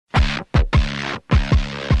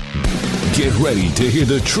Get ready to hear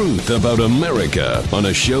the truth about America on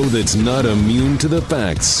a show that's not immune to the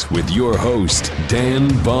facts with your host, Dan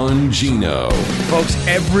Bongino. Folks,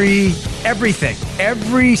 every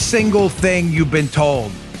single thing you've been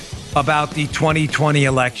told about the 2020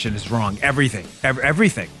 election is wrong. Everything.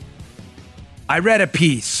 I read a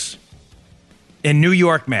piece in New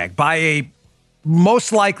York Mag by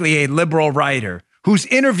most likely a liberal writer who's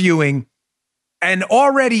interviewing an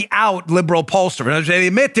already out liberal pollster. They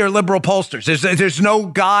admit they're liberal pollsters. There's no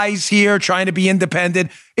guys here trying to be independent.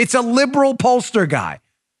 It's a liberal pollster guy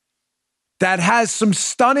that has some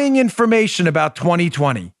stunning information about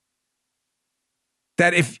 2020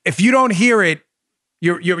 that if you don't hear it,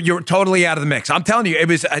 you're totally out of the mix. I'm telling you, it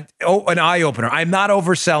was an eye-opener. I'm not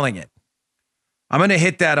overselling it. I'm going to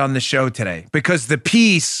hit that on the show today because the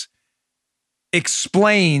piece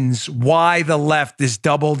explains why the left is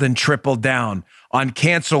doubled and tripled down on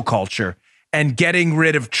cancel culture and getting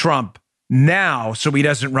rid of Trump now so he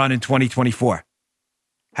doesn't run in 2024.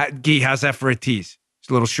 Guy, how's that for a tease? It's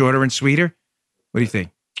a little shorter and sweeter. What do you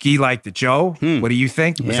think? Guy liked it. Joe, what do you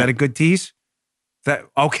think? Was that a good tease?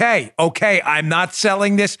 Okay. I'm not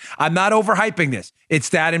selling this. I'm not overhyping this. It's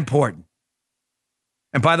that important.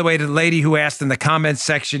 And by the way, the lady who asked in the comments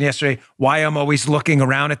section yesterday why I'm always looking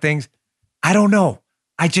around at things, I don't know.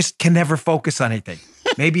 I just can never focus on anything.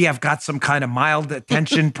 Maybe I've got some kind of mild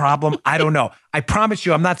attention problem. I don't know. I promise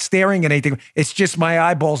you, I'm not staring at anything. It's just my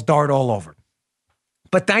eyeballs dart all over.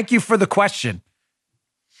 But thank you for the question.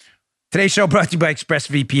 Today's show brought to you by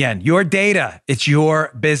ExpressVPN. Your data, it's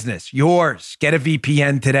your business, yours. Get a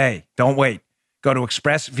VPN today. Don't wait. Go to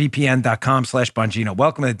expressvpn.com/Bongino.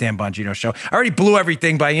 Welcome to the Dan Bongino Show. I already blew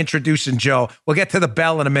everything by introducing Joe. We'll get to the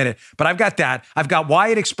bell in a minute, but I've got that. I've got why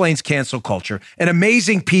it explains cancel culture, an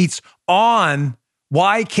amazing piece on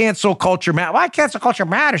why cancel culture matters. Why cancel culture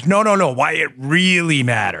matters? No. Why it really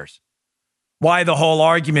matters. Why the whole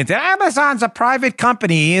argument that Amazon's a private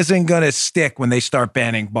company isn't going to stick when they start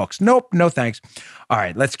banning books. Nope, no thanks. All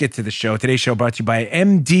right, let's get to the show. Today's show brought to you by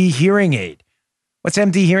MD Hearing Aid. What's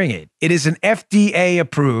MD Hearing Aid? It is an FDA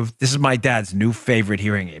approved, this is my dad's new favorite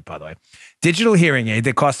hearing aid, by the way, digital hearing aid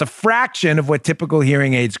that costs a fraction of what typical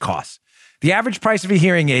hearing aids cost. The average price of a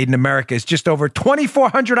hearing aid in America is just over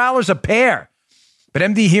 $2,400 a pair. But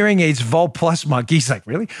MD Hearing Aid's Volt Plus model, he's like,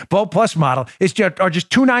 really? Volt Plus model are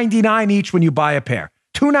just $299 each when you buy a pair.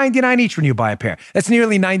 $299 each when you buy a pair. That's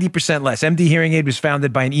nearly 90% less. MD Hearing Aid was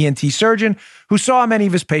founded by an ENT surgeon who saw many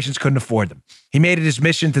of his patients couldn't afford them. He made it his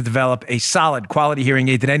mission to develop a solid quality hearing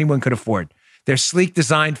aid that anyone could afford. Their sleek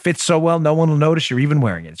design fits so well, no one will notice you're even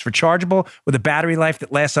wearing it. It's rechargeable with a battery life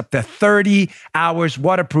that lasts up to 30 hours,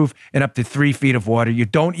 waterproof, and up to 3 feet of water. You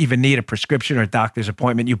don't even need a prescription or a doctor's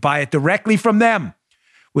appointment. You buy it directly from them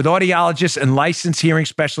with audiologists and licensed hearing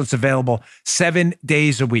specialists available 7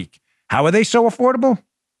 days a week. How are they so affordable?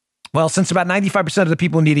 Well, since about 95% of the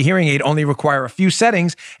people who need a hearing aid only require a few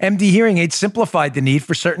settings, MD Hearing Aid simplified the need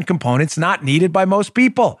for certain components not needed by most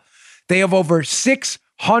people. They have over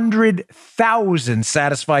 600,000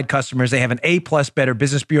 satisfied customers. They have an A+ Better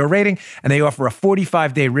Business Bureau rating, and they offer a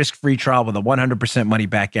 45-day risk-free trial with a 100%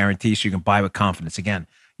 money-back guarantee so you can buy with confidence. Again,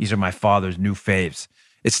 these are my father's new faves.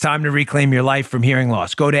 It's time to reclaim your life from hearing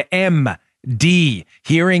loss. Go to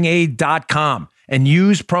mdhearingaid.com and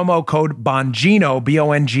use promo code Bongino,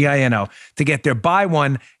 Bongino, to get their buy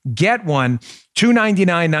one, get one,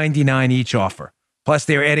 $299.99 each offer. Plus,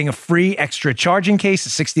 they're adding a free extra charging case, a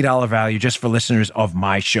 $60 value just for listeners of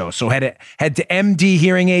my show. So head to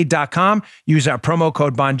mdhearingaid.com, use our promo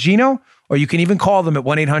code Bongino, or you can even call them at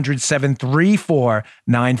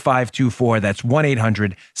 1-800-734-9524. That's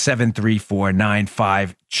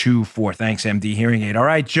 1-800-734-9524. Thanks, MD Hearing Aid. All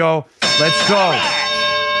right, Joe, let's go.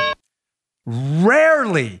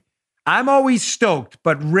 Rarely, I'm always stoked,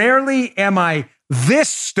 but rarely am I this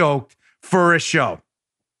stoked for a show.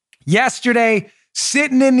 Yesterday,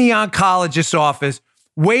 sitting in the oncologist's office,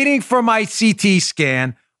 waiting for my CT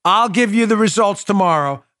scan. I'll give you the results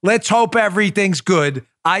tomorrow. Let's hope everything's good.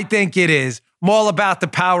 I think it is. I'm all about the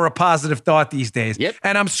power of positive thought these days. Yep.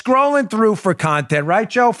 And I'm scrolling through for content, right,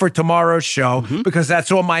 Joe, for tomorrow's show, because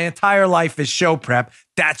that's all my entire life is show prep.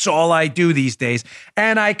 That's all I do these days.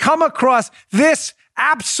 And I come across this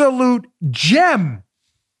absolute gem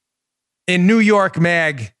in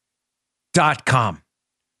NewYorkMag.com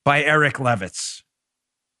by Eric Levitz.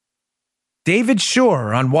 David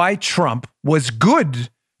Shore on why Trump was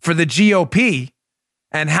good for the GOP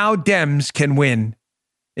and how Dems can win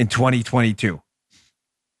in 2022.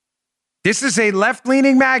 This is a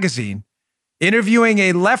left-leaning magazine interviewing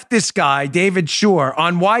a leftist guy, David Shore,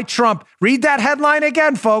 on why Trump, read that headline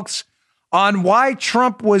again, folks, on why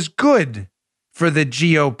Trump was good for the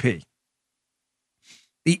GOP.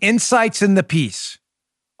 The insights in the piece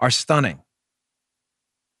are stunning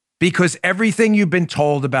because everything you've been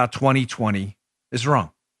told about 2020 is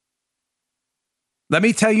wrong. Let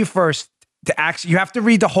me tell you first, you have to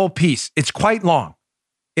read the whole piece. It's quite long.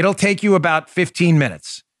 It'll take you about 15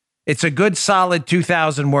 minutes. It's a good solid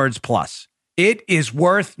 2,000 words plus. It is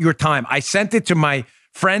worth your time. I sent it to my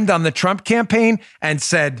friend on the Trump campaign and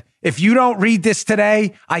said, if you don't read this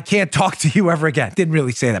today, I can't talk to you ever again. Didn't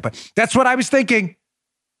really say that, but that's what I was thinking.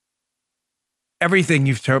 Everything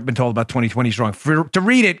you've been told about 2020 is wrong. To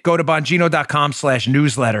read it, go to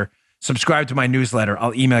bongino.com/newsletter. Subscribe to my newsletter.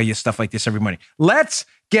 I'll email you stuff like this every morning. Let's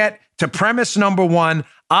get to premise number one.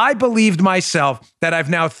 I believed myself that I've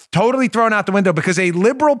now totally thrown out the window because a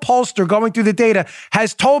liberal pollster going through the data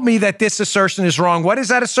has told me that this assertion is wrong. What is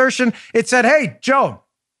that assertion? It said, hey, Joe,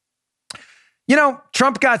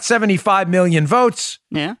 Trump got 75 million votes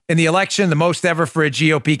in the election, the most ever for a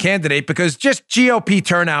GOP candidate, because just GOP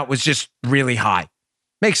turnout was just really high.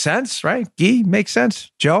 Makes sense, right? Guy, makes sense.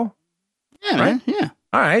 Joe? Yeah, right? man. Yeah.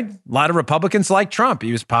 All right. A lot of Republicans like Trump.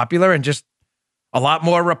 He was popular, and just a lot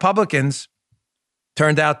more Republicans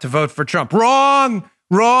turned out to vote for Trump. Wrong.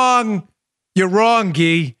 You're wrong,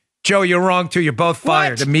 Guy. Joe, you're wrong, too. You're both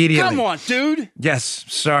fired immediately. Come on, dude. Yes,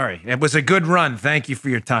 sorry. It was a good run. Thank you for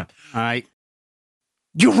your time. All right.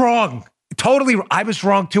 You're wrong. Totally. I was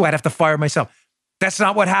wrong, too. I'd have to fire myself. That's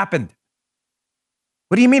not what happened.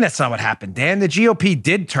 What do you mean that's not what happened, Dan? The GOP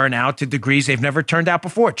did turn out to degrees they've never turned out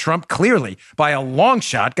before. Trump clearly, by a long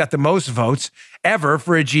shot, got the most votes ever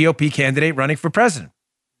for a GOP candidate running for president.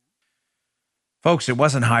 Folks, it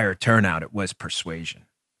wasn't higher turnout. It was persuasion.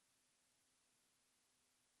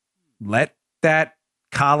 Let that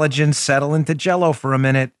collagen settle into Jell-O for a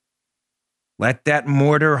minute. Let that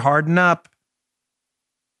mortar harden up.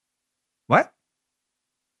 What?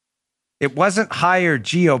 It wasn't higher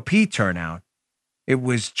GOP turnout. It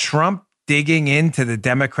was Trump digging into the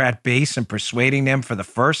Democrat base and persuading them for the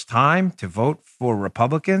first time to vote for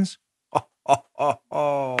Republicans.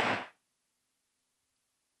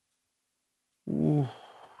 Ooh,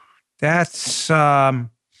 that's the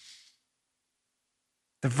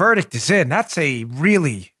verdict is in. That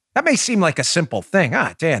may seem like a simple thing.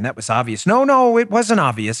 Dan, that was obvious. No, it wasn't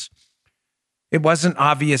obvious. It wasn't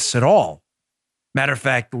obvious at all. Matter of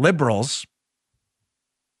fact, liberals,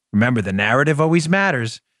 remember, the narrative always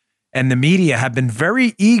matters. And the media have been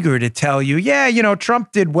very eager to tell you,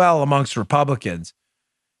 Trump did well amongst Republicans.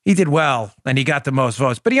 He did well, and he got the most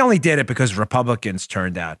votes, but he only did it because Republicans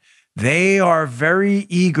turned out. They are very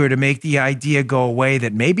eager to make the idea go away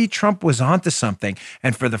that maybe Trump was onto something,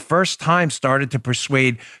 and for the first time started to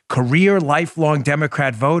persuade lifelong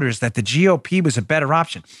Democrat voters that the GOP was a better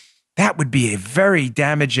option. That would be a very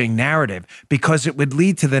damaging narrative because it would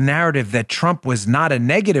lead to the narrative that Trump was not a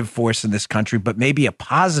negative force in this country, but maybe a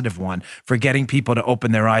positive one for getting people to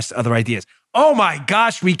open their eyes to other ideas. Oh my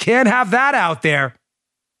gosh, we can't have that out there.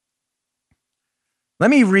 Let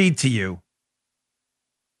me read to you.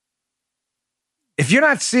 If you're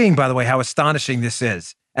not seeing, by the way, how astonishing this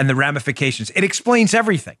is and the ramifications, it explains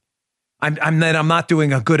everything. I'm not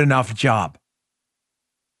doing a good enough job.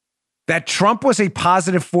 That Trump was a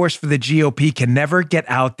positive force for the GOP can never get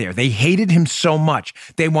out there. They hated him so much.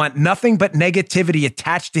 They want nothing but negativity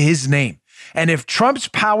attached to his name. And if Trump's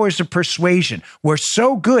powers of persuasion were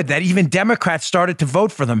so good that even Democrats started to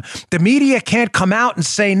vote for them, the media can't come out and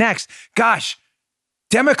say next, gosh,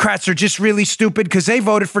 Democrats are just really stupid because they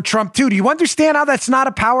voted for Trump too. Do you understand how that's not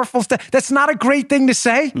a powerful that's not a great thing to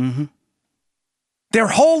say? Mm-hmm. Their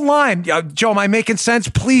whole line, Joe, am I making sense?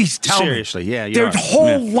 Please tell me. Seriously, yeah. Their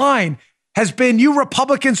whole line has been, you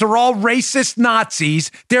Republicans are all racist Nazis,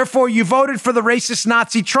 therefore you voted for the racist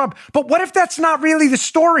Nazi Trump. But what if that's not really the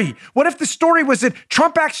story? What if the story was that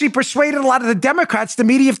Trump actually persuaded a lot of the Democrats, the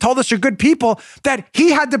media have told us are good people, that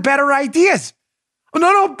he had the better ideas? Oh,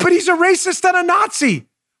 no, but he's a racist and a Nazi.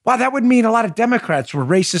 Wow, that would mean a lot of Democrats were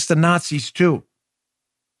racist and Nazis too.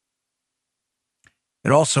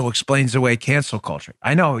 It also explains away cancel culture.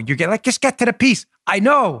 I know, you're getting like, just get to the piece. I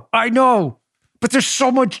know. But there's so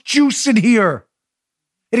much juice in here.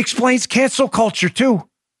 It explains cancel culture too.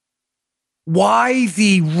 Why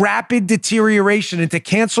the rapid deterioration into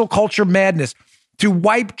cancel culture madness to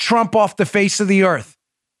wipe Trump off the face of the earth.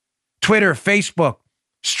 Twitter, Facebook,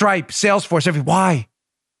 Stripe, Salesforce, why?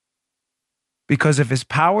 Because if his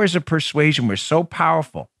powers of persuasion were so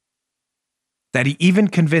powerful that he even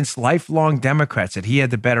convinced lifelong Democrats that he had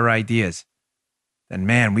the better ideas, then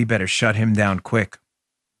man, we better shut him down quick.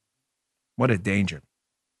 What a danger.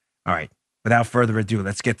 All right, without further ado,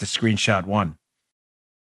 let's get to screenshot one.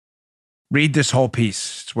 Read this whole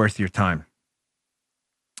piece. It's worth your time.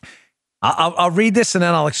 I'll read this and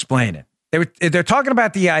then I'll explain it. They're talking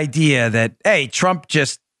about the idea that, hey, Trump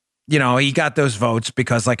just, he got those votes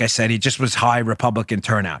because, like I said, he just was high Republican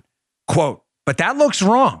turnout. Quote, but that looks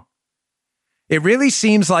wrong. It really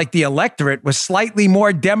seems like the electorate was slightly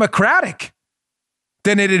more Democratic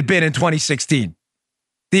than it had been in 2016.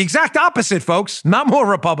 The exact opposite, folks, not more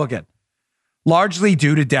Republican. Largely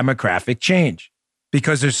due to demographic change.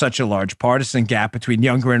 Because there's such a large partisan gap between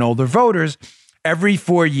younger and older voters, every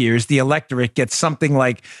 4 years, the electorate gets something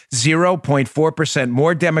like 0.4%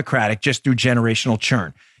 more Democratic just through generational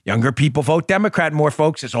churn. Younger people vote Democrat more,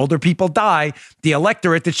 folks. As older people die, the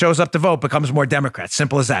electorate that shows up to vote becomes more Democrat.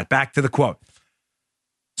 Simple as that. Back to the quote.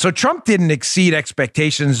 So Trump didn't exceed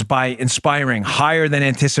expectations by inspiring higher than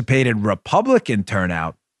anticipated Republican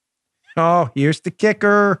turnout. Oh, here's the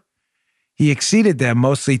kicker. He exceeded them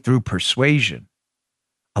mostly through persuasion.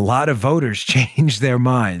 A lot of voters changed their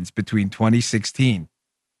minds between 2016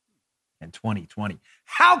 and 2020.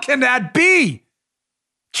 How can that be?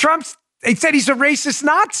 They said he's a racist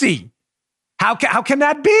Nazi. How can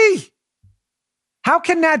that be? How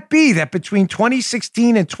can that be that between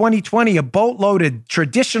 2016 and 2020, a boatload of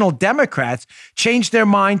traditional Democrats changed their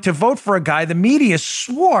mind to vote for a guy the media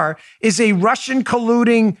swore is a Russian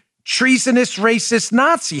colluding, treasonous, racist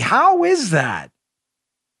Nazi? How is that?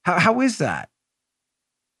 How is that?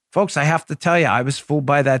 Folks, I have to tell you, I was fooled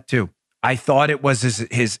by that too. I thought it was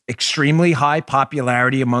his extremely high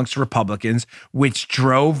popularity amongst Republicans, which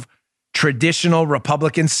drove traditional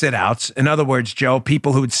Republican sit-outs. In other words, Joe,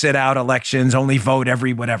 people who would sit out elections, only vote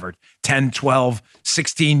every 10, 12,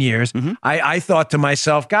 16 years. Mm-hmm. I thought to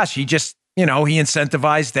myself, gosh, he just, he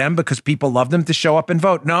incentivized them because people loved him to show up and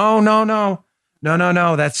vote. No.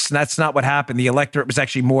 That's not what happened. The electorate was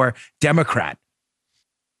actually more Democrat.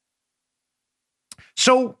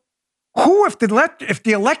 So if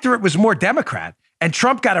the electorate was more Democrat and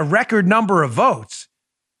Trump got a record number of votes,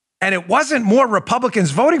 and it wasn't more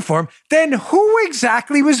Republicans voting for him, then who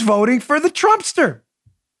exactly was voting for the Trumpster?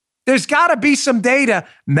 There's got to be some data.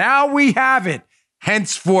 Now we have it.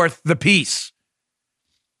 Henceforth, the peace.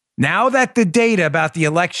 Now that the data about the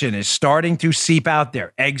election is starting to seep out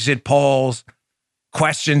there, exit polls,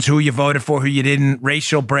 questions who you voted for, who you didn't,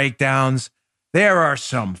 racial breakdowns, there are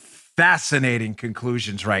some fascinating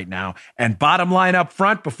conclusions right now. And bottom line up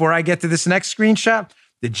front, before I get to this next screenshot,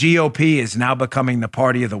 the GOP is now becoming the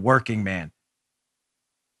party of the working man.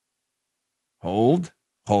 Hold.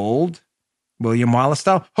 William Wallace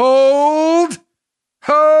style. Hold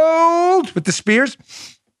with the spears.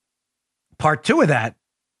 Part 2 of that,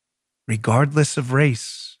 regardless of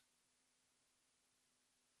race.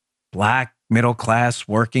 Black middle-class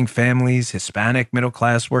working families, Hispanic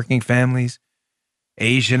middle-class working families,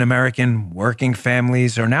 Asian American working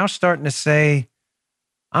families are now starting to say,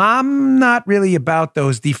 I'm not really about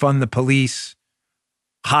those defund the police,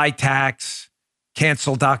 high tax,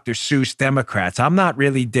 cancel Dr. Seuss Democrats. I'm not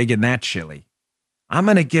really digging that chili. I'm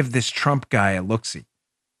going to give this Trump guy a look-see.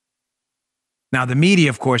 Now, the media,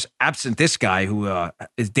 of course, absent this guy who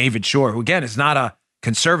is David Shor, who, again, is not a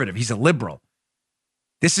conservative. He's a liberal.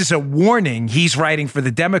 This is a warning he's writing for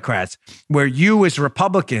the Democrats, where you as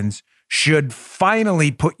Republicans should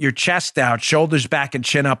finally put your chest out, shoulders back, and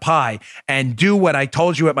chin up high, and do what I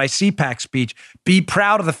told you at my CPAC speech. Be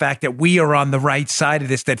proud of the fact that we are on the right side of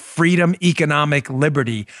this, that freedom, economic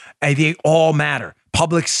liberty, they all matter.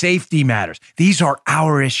 Public safety matters. These are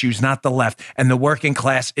our issues, not the left. And the working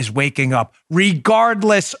class is waking up,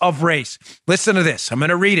 regardless of race. Listen to this. I'm going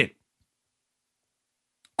to read it.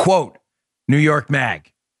 Quote, New York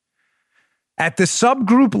Mag. At the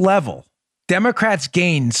subgroup level, Democrats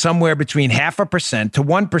gained somewhere between 0.5% to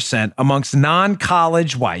 1% amongst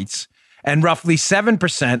non-college whites and roughly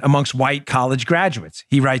 7% amongst white college graduates,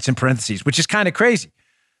 he writes in parentheses, which is kind of crazy.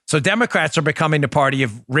 So Democrats are becoming the party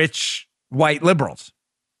of rich white liberals.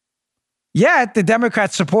 Yet the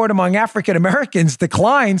Democrats' support among African Americans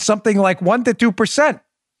declined something like 1% to 2%.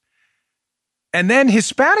 And then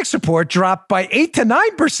Hispanic support dropped by 8% to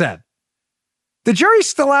 9%. The jury's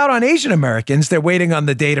still out on Asian Americans. They're waiting on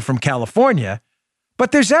the data from California.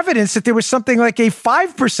 But there's evidence that there was something like a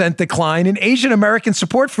 5% decline in Asian American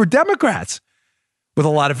support for Democrats, with a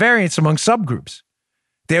lot of variance among subgroups.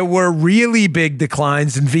 There were really big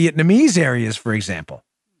declines in Vietnamese areas, for example.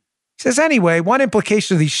 He says, anyway, one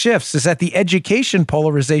implication of these shifts is that the education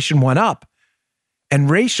polarization went up and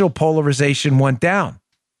racial polarization went down.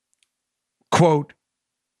 Quote,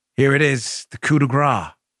 here it is, the coup de grace.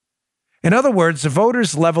 In other words, the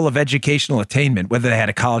voters' level of educational attainment, whether they had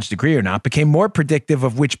a college degree or not, became more predictive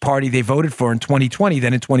of which party they voted for in 2020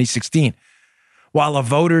 than in 2016, while a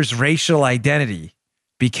voter's racial identity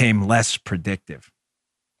became less predictive.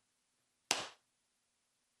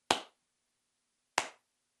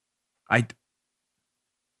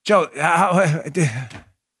 Joe, have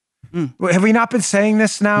we not been saying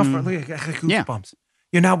this now for goosebumps?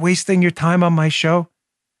 You're not wasting your time on my show?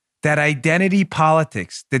 That identity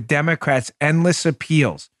politics, the Democrats' endless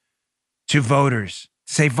appeals to voters,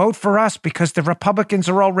 say, vote for us because the Republicans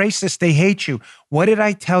are all racist. They hate you. What did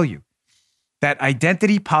I tell you? That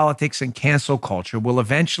identity politics and cancel culture will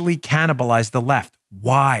eventually cannibalize the left.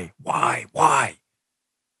 Why?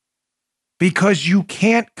 Because you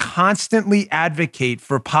can't constantly advocate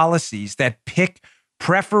for policies that pick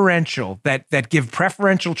preferential, that give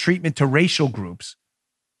preferential treatment to racial groups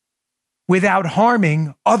without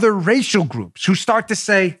harming other racial groups who start to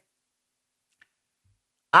say,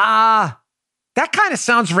 that kind of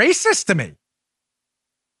sounds racist to me. You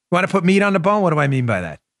want to put meat on the bone? What do I mean by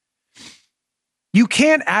that? You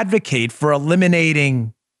can't advocate for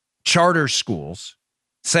eliminating charter schools,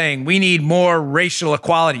 saying we need more racial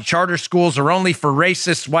equality. Charter schools are only for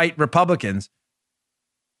racist white Republicans,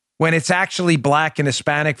 when it's actually Black and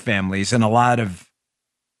Hispanic families and a lot of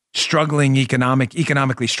struggling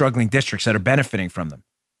economically struggling districts that are benefiting from them.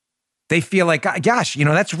 They feel like, gosh,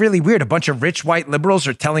 that's really weird. A bunch of rich white liberals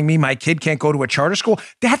are telling me my kid can't go to a charter school.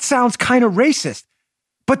 That sounds kind of racist.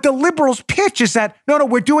 But the liberals' pitch is that, no,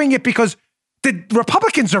 we're doing it because the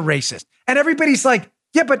Republicans are racist. And everybody's like,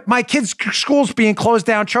 yeah, but my kid's school's being closed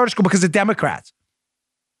down, charter school, because of Democrats.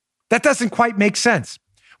 That doesn't quite make sense.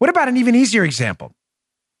 What about an even easier example?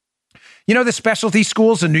 The specialty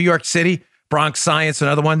schools in New York City, Bronx Science and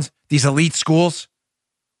other ones, these elite schools?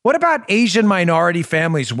 What about Asian minority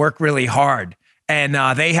families work really hard and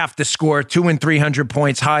they have to score 200 and 300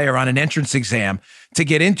 points higher on an entrance exam to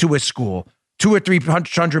get into a school, 200 or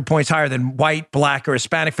 300 points higher than white, Black, or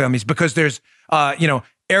Hispanic families because there's,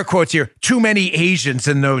 air quotes here, too many Asians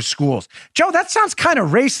in those schools. Joe, that sounds kind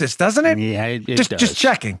of racist, doesn't it? Yeah, it does. Just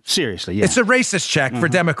checking. Seriously, yeah. It's a racist check for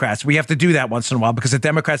Democrats. We have to do that once in a while because the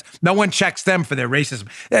Democrats, no one checks them for their racism.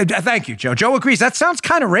 Thank you, Joe. Joe agrees. That sounds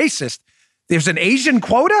kind of racist. There's an Asian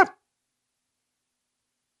quota?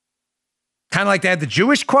 Kind of like they had the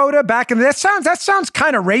Jewish quota back in the... That sounds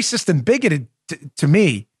kind of racist and bigoted to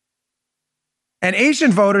me. And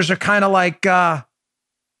Asian voters are kind of like...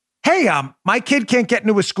 hey, my kid can't get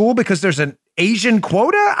into a school because there's an Asian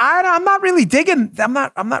quota. I'm not really digging. I'm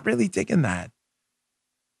not really digging that.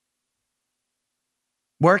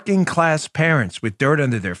 Working class parents with dirt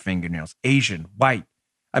under their fingernails, Asian,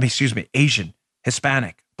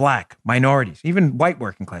 Hispanic, Black, minorities, even white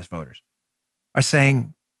working class voters, are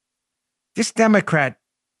saying this Democrat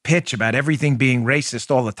pitch about everything being racist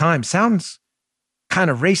all the time sounds kind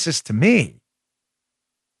of racist to me.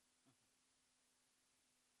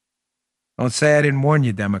 Don't say I didn't warn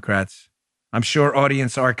you, Democrats. I'm sure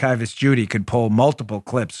audience archivist Judy could pull multiple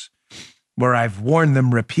clips where I've warned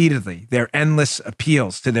them repeatedly, their endless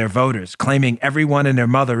appeals to their voters, claiming everyone and their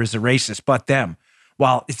mother is a racist but them,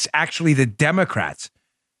 while it's actually the Democrats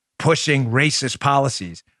pushing racist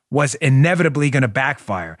policies, was inevitably going to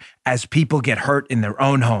backfire as people get hurt in their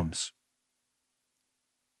own homes.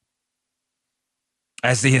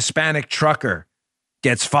 As the Hispanic trucker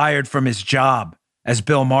gets fired from his job, as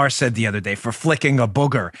Bill Maher said the other day, for flicking a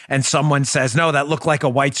booger, and someone says, no, that looked like a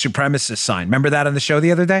white supremacist sign. Remember that on the show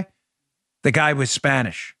the other day? The guy was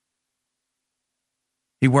Spanish.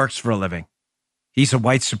 He works for a living. He's a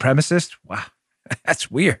white supremacist? Wow,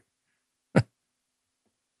 that's weird.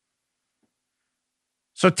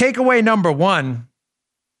 So takeaway number one,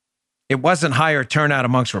 it wasn't higher turnout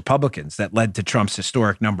amongst Republicans that led to Trump's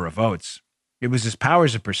historic number of votes. It was his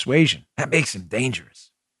powers of persuasion. That makes him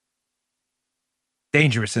dangerous.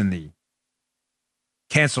 Dangerous in the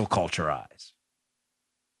cancel culture eyes.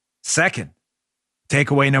 Second,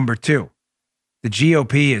 takeaway number two, the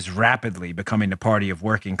GOP is rapidly becoming the party of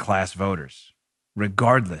working class voters,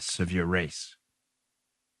 regardless of your race.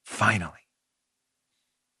 Finally.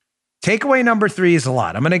 Takeaway number three is a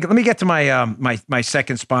lot. Let me get to my my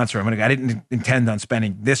second sponsor. I didn't intend on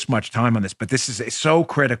spending this much time on this, but this is so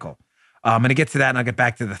critical. I'm going to get to that, and I'll get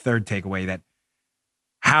back to the third takeaway, that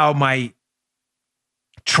how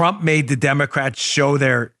Trump made the Democrats show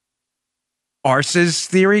their arses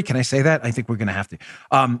theory. Can I say that? I think we're going to have to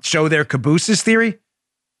show their cabooses theory.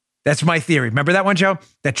 That's my theory. Remember that one, Joe?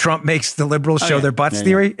 That Trump makes the liberals show their butts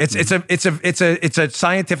theory. It's a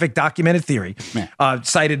scientific documented theory,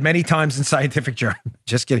 cited many times in scientific journals.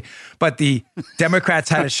 Just kidding. But the Democrats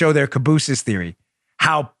had to show their cabooses theory.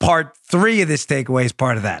 How part three of this takeaway is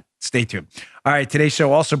part of that. Stay tuned. All right, today's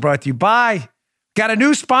show also brought to you by, got a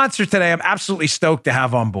new sponsor today. I'm absolutely stoked to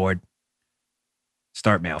have on board.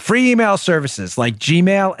 StartMail. Free email services like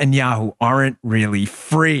Gmail and Yahoo aren't really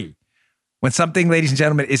free. When something, ladies and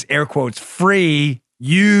gentlemen, is air quotes free,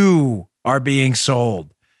 You are being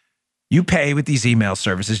sold. You pay with these email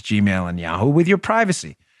services, Gmail and Yahoo, with your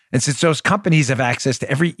privacy. And since those companies have access to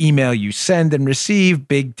every email you send and receive,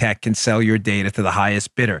 big tech can sell your data to the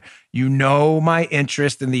highest bidder. You know my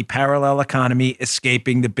interest in the parallel economy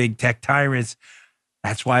escaping the big tech tyrants.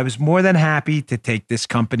 That's why I was more than happy to take this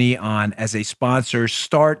company on as a sponsor,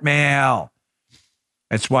 StartMail.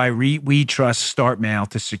 That's why we trust StartMail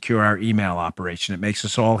to secure our email operation. It makes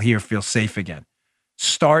us all here feel safe again.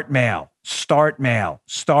 StartMail, StartMail,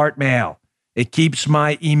 StartMail. It keeps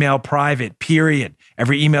my email private, period.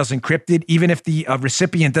 Every email is encrypted, even if the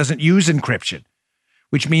recipient doesn't use encryption,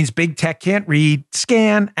 which means big tech can't read,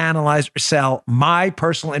 scan, analyze, or sell my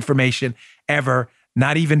personal information ever.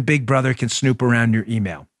 Not even Big Brother can snoop around your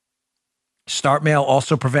email. StartMail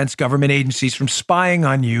also prevents government agencies from spying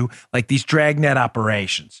on you like these dragnet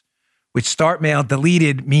operations, which StartMail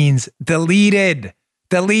deleted means deleted,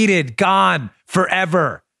 gone,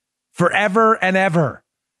 forever and ever.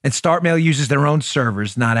 And StartMail uses their own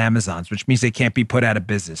servers, not Amazon's, which means they can't be put out of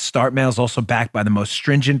business. StartMail is also backed by the most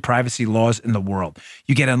stringent privacy laws in the world.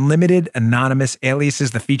 You get unlimited anonymous aliases.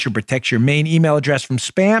 The feature protects your main email address from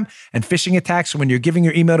spam and phishing attacks. So when you're giving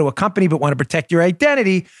your email to a company but want to protect your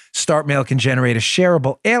identity, StartMail can generate a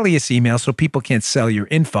shareable alias email so people can't sell your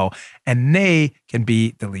info, and they can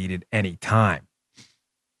be deleted anytime.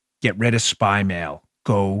 Get rid of spy mail.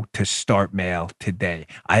 Go to StartMail today.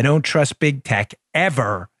 I don't trust big tech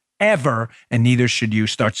ever, and neither should you.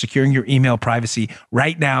 Start securing your email privacy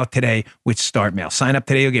right now today with StartMail. Sign up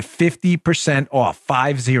today. You'll get 50% off,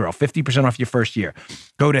 50% off your first year.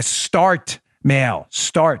 Go to StartMail,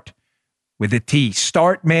 start with a T,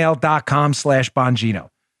 startmail.com/Bongino.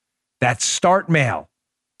 That's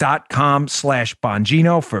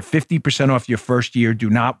startmail.com/Bongino for 50% off your first year. Do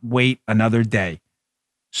not wait another day.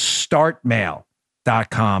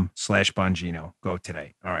 Startmail.com/Bongino. Go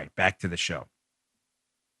today. All right, back to the show.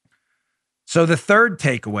 So the third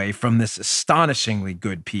takeaway from this astonishingly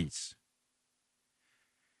good piece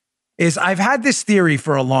is I've had this theory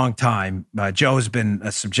for a long time. Joe's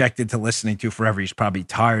been subjected to listening to forever. He's probably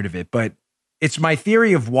tired of it, but it's my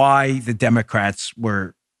theory of why the Democrats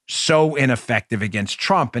were so ineffective against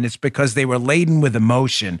Trump, and it's because they were laden with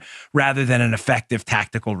emotion rather than an effective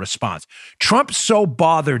tactical response. Trump so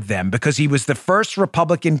bothered them because he was the first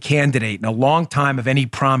Republican candidate in a long time of any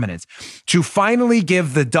prominence to finally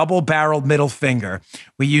give the double-barreled middle finger.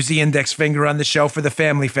 We use the index finger on the show for the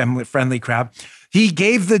family-friendly crowd. He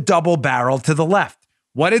gave the double barrel to the left.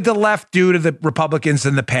 What did the left do to the Republicans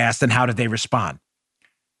in the past, and how did they respond?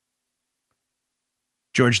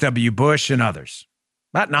 George W. Bush and others.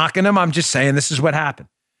 Not knocking him. I'm just saying this is what happened.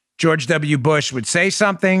 George W. Bush would say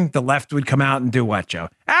something. The left would come out and do what, Joe?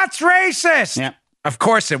 That's racist. Yeah. Of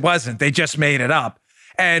course it wasn't. They just made it up.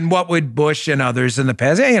 And what would Bush and others in the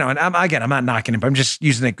past, and I'm not knocking him, but I'm just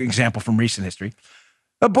using an example from recent history.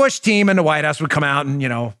 A Bush team in the White House would come out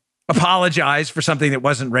and, apologize for something that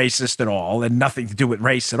wasn't racist at all and nothing to do with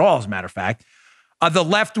race at all, as a matter of fact. The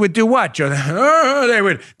left would do what, Joe? They'd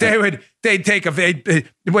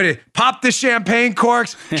pop the champagne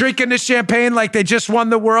corks, drinking the champagne like they just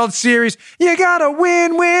won the World Series. You gotta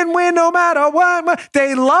win, no matter what.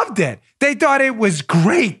 They loved it. They thought it was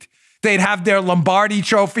great. They'd have their Lombardi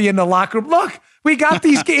trophy in the locker room. Look, we got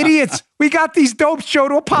these idiots. We got these dopes, Joe,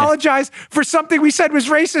 to apologize for something we said was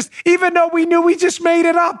racist, even though we knew we just made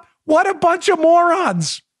it up. What a bunch of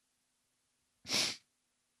morons.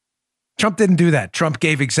 Trump didn't do that. Trump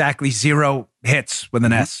gave exactly 0 hits with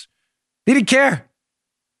an S. He didn't care.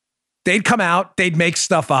 They'd come out. They'd make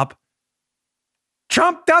stuff up.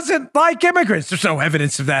 Trump doesn't like immigrants. There's no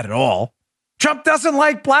evidence of that at all. Trump doesn't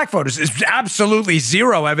like black voters. There's absolutely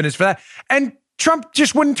 0 evidence for that. And Trump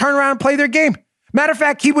just wouldn't turn around and play their game. Matter of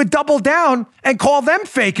fact, he would double down and call them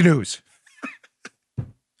fake news.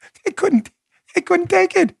 They couldn't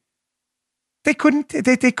take it. They couldn't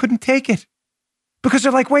take it. Because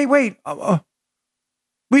they're like, wait,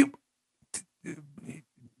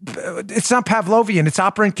 it's not Pavlovian. It's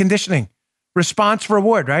operant conditioning. Response,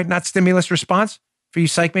 reward, right? Not stimulus response for you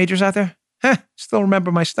psych majors out there. Still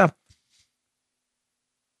remember my stuff.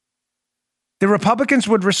 The Republicans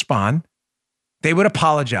would respond. They would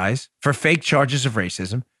apologize for fake charges of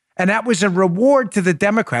racism. And that was a reward to the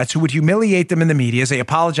Democrats who would humiliate them in the media as they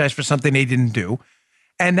apologized for something they didn't do.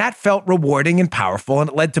 And that felt rewarding and powerful, and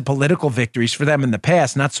it led to political victories for them in the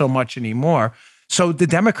past, not so much anymore. So the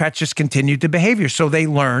Democrats just continued the behavior. So they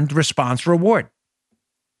learned response reward.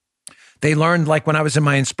 They learned, like when I was in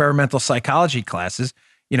my experimental psychology classes,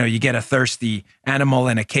 you get a thirsty animal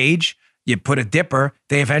in a cage, you put a dipper,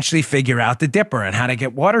 they eventually figure out the dipper and how to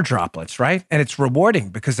get water droplets, right? And it's rewarding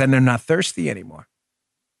because then they're not thirsty anymore.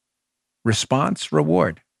 Response,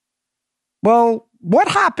 reward. Well, what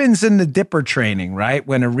happens in the dipper training, right?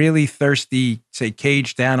 When a really thirsty, say,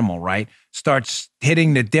 caged animal, right, starts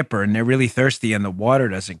hitting the dipper and they're really thirsty and the water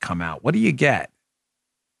doesn't come out. What do you get?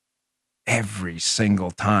 Every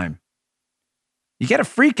single time. You get a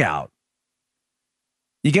freak out.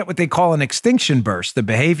 You get what they call an extinction burst of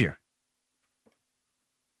behavior.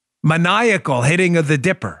 Maniacal hitting of the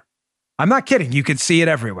dipper. I'm not kidding. You can see it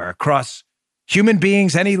everywhere across human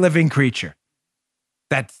beings, any living creature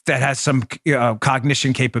that has some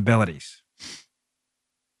cognition capabilities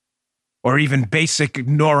or even basic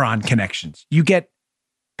neuron connections. You get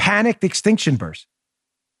panicked extinction bursts.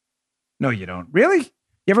 No, you don't. Really?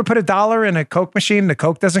 You ever put $1 in a Coke machine and the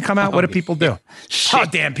Coke doesn't come out? What do people do? Oh,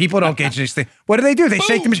 damn, people don't get this thing. What do? They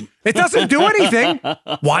shake the machine. It doesn't do anything.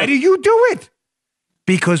 Why do you do it?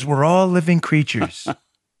 Because we're all living creatures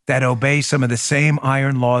that obey some of the same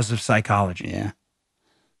iron laws of psychology. Yeah.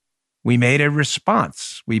 We made a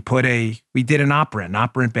response. We did an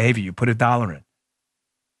operant behavior. You put $1 in.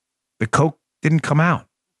 The Coke didn't come out.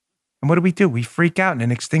 And what do? We freak out in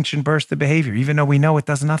an extinction burst of behavior, even though we know it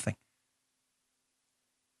does nothing.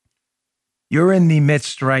 You're in the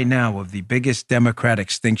midst right now of the biggest Democrat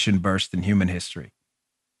extinction burst in human history.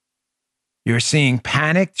 You're seeing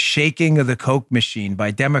panicked shaking of the Coke machine by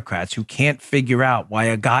Democrats who can't figure out why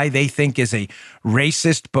a guy they think is a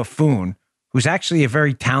racist buffoon, who's actually a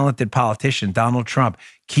very talented politician, Donald Trump,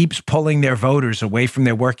 keeps pulling their voters away from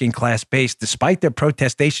their working class base, despite their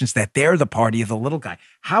protestations that they're the party of the little guy.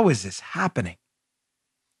 How is this happening?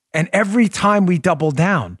 And every time we double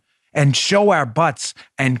down and show our butts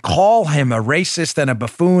and call him a racist and a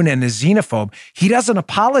buffoon and a xenophobe, he doesn't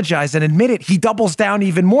apologize and admit it. He doubles down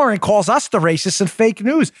even more and calls us the racists and fake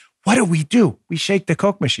news. What do? We shake the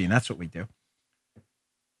Coke machine. That's what we do.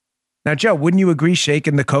 Now, Joe, wouldn't you agree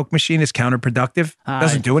shaking the Coke machine is counterproductive? It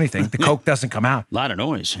doesn't do anything. The Coke doesn't come out. A lot of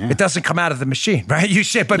noise. Yeah. It doesn't come out of the machine, right? You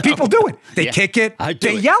shit, but people do it. They kick it.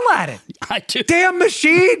 They yell at it. I do. Damn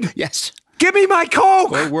machine. Yes. Give me my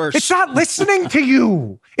Coke. Or worse. It's not listening to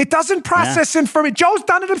you. It doesn't process information. Joe's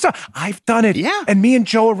done it himself. I've done it. Yeah. And me and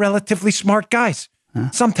Joe are relatively smart guys.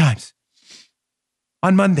 Sometimes.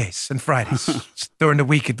 On Mondays and Fridays. During the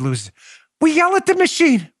week, it loses. We yell at the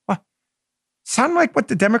machine. What? Sound like what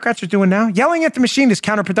the Democrats are doing now? Yelling at the machine is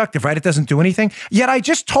counterproductive, right? It doesn't do anything. Yet I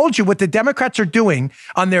just told you what the Democrats are doing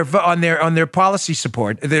on their policy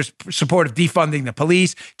support. Their support of defunding the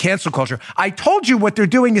police, cancel culture. I told you what they're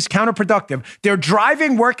doing is counterproductive. They're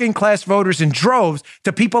driving working class voters in droves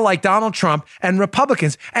to people like Donald Trump and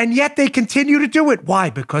Republicans, and yet they continue to do it.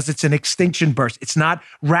 Why? Because it's an extinction burst. It's not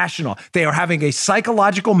rational. They are having a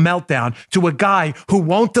psychological meltdown to a guy who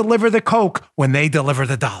won't deliver the Coke when they deliver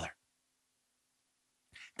the $1.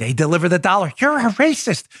 They deliver the $1. You're a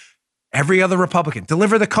racist. Every other Republican,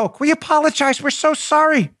 deliver the Coke. We apologize. We're so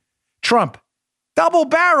sorry. Trump,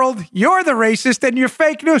 double-barreled. You're the racist and you're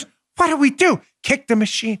fake news. What do? Kick the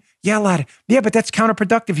machine. Yell at it. Yeah, but that's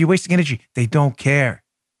counterproductive. You're wasting energy. They don't care.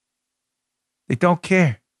 They don't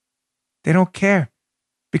care. They don't care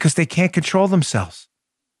because they can't control themselves.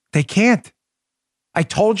 They can't. I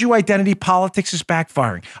told you identity politics is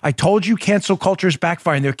backfiring. I told you cancel culture is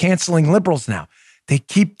backfiring. They're canceling liberals now. They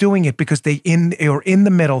keep doing it because they are in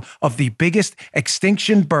the middle of the biggest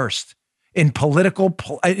extinction burst in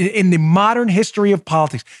the modern history of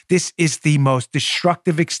politics. This is the most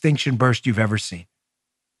destructive extinction burst you've ever seen.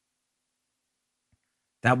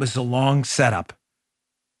 That was a long setup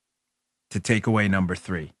to takeaway number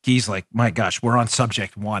 3. Guy's like, my gosh, we're on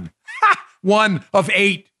subject 1. 1 of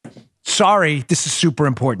 8. Sorry, this is super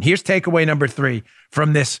important. Here's takeaway number 3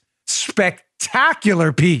 from this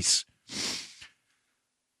spectacular piece.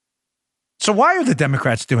 So why are the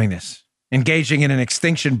Democrats doing this? Engaging in an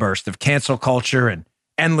extinction burst of cancel culture and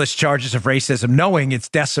endless charges of racism, knowing it's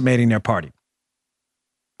decimating their party.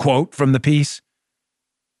 Quote from the piece.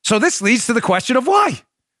 So this leads to the question of why.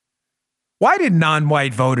 Why did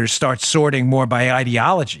non-white voters start sorting more by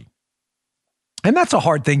ideology? And that's a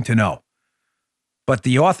hard thing to know. But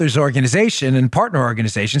the authors' organization and partner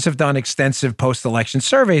organizations have done extensive post-election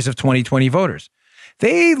surveys of 2020 voters.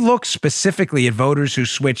 They look specifically at voters who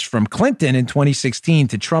switched from Clinton in 2016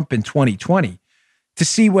 to Trump in 2020 to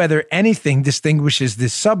see whether anything distinguishes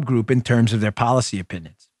this subgroup in terms of their policy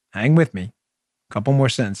opinions. Hang with me. A couple more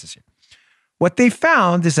sentences here. What they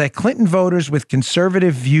found is that Clinton voters with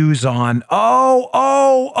conservative views on,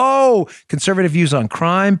 conservative views on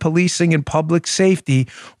crime, policing, and public safety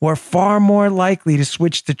were far more likely to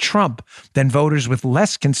switch to Trump than voters with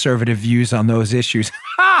less conservative views on those issues.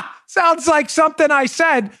 Ha! Sounds like something I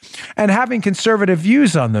said. And having conservative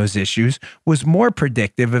views on those issues was more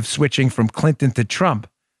predictive of switching from Clinton to Trump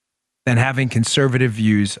than having conservative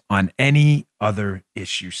views on any other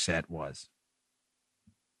issue set was.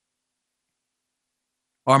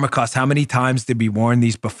 Armacost, how many times did we warn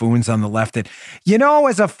these buffoons on the left that,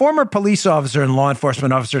 as a former police officer and law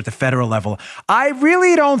enforcement officer at the federal level, I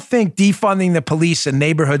really don't think defunding the police in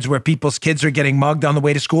neighborhoods where people's kids are getting mugged on the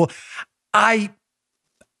way to school,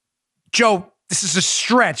 Joe, this is a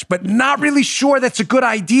stretch, but not really sure that's a good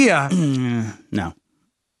idea. No,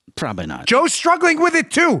 probably not. Joe's struggling with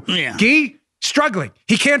it too. Yeah. Guy, struggling.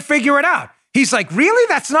 He can't figure it out. He's like, really?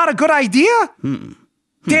 That's not a good idea?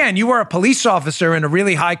 Dan, you were a police officer in a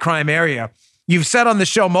really high crime area. You've said on the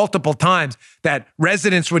show multiple times that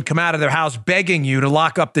residents would come out of their house begging you to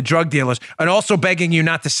lock up the drug dealers and also begging you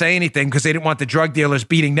not to say anything because they didn't want the drug dealers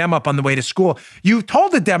beating them up on the way to school. You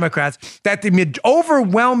told the Democrats that the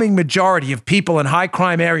overwhelming majority of people in high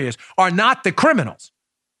crime areas are not the criminals.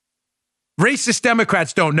 Racist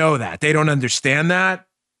Democrats don't know that. They don't understand that.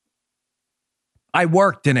 I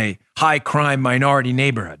worked in a high crime minority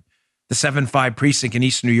neighborhood, the 7-5 precinct in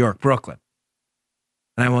East New York, Brooklyn.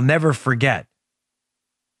 And I will never forget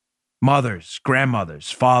mothers, grandmothers,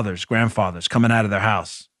 fathers, grandfathers coming out of their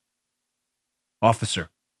house. Officer,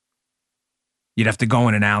 you'd have to go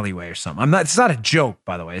in an alleyway or something. It's not a joke,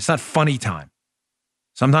 by the way. It's not funny time.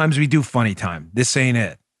 Sometimes we do funny time. This ain't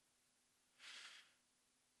it.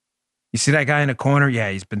 You see that guy in the corner?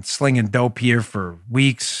 Yeah, he's been slinging dope here for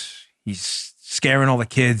weeks. He's scaring all the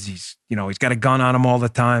kids. He's got a gun on him all the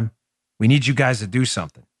time. We need you guys to do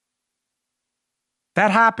something.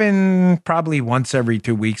 That happened probably once every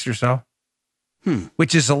 2 weeks or so,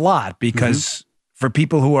 which is a lot because for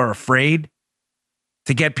people who are afraid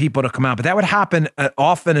to get people to come out, but that would happen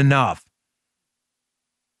often enough.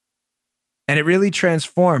 And it really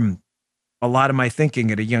transformed a lot of my thinking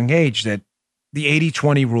at a young age that the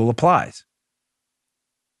 80-20 rule applies.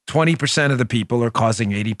 20% of the people are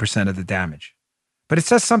causing 80% of the damage. But it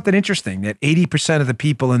says something interesting that 80% of the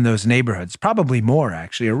people in those neighborhoods, probably more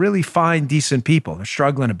actually, are really fine, decent people. They're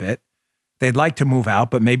struggling a bit. They'd like to move out,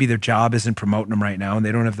 but maybe their job isn't promoting them right now and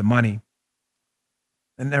they don't have the money.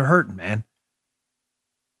 And they're hurting, man.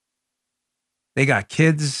 They got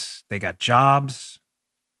kids. They got jobs.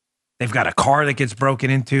 They've got a car that gets broken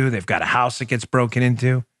into. They've got a house that gets broken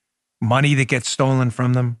into. Money that gets stolen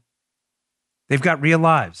from them. They've got real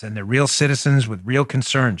lives and they're real citizens with real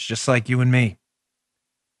concerns, just like you and me.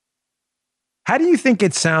 How do you think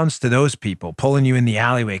it sounds to those people pulling you in the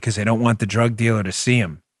alleyway because they don't want the drug dealer to see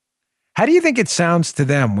them? How do you think it sounds to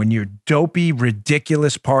them when your dopey,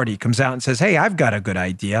 ridiculous party comes out and says, hey, I've got a good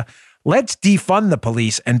idea. Let's defund the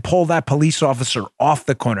police and pull that police officer off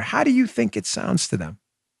the corner. How do you think it sounds to them?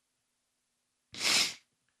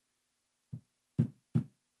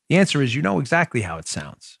 The answer is you know exactly how it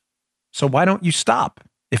sounds. So why don't you stop?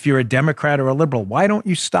 If you're a Democrat or a liberal, why don't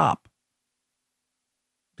you stop?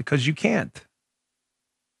 Because you can't.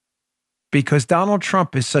 Because Donald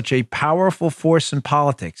Trump is such a powerful force in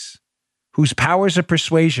politics whose powers of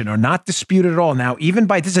persuasion are not disputed at all. Now, even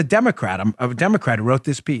by, this is a Democrat, I'm a Democrat who wrote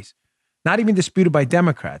this piece, not even disputed by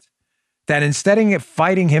Democrats, that instead of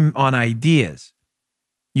fighting him on ideas,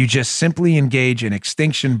 you just simply engage in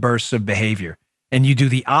extinction bursts of behavior and you do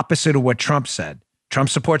the opposite of what Trump said. Trump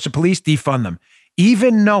supports the police, defund them,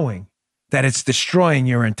 even knowing that it's destroying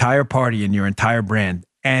your entire party and your entire brand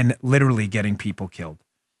and literally getting people killed.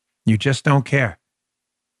 You just don't care.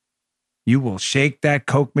 You will shake that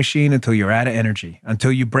Coke machine until you're out of energy,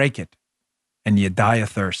 until you break it and you die of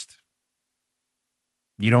thirst.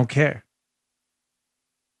 You don't care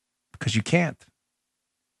because you can't.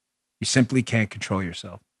 You simply can't control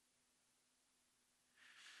yourself.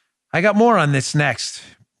 I got more on this next.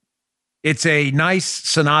 It's a nice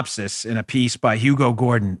synopsis in a piece by Hugo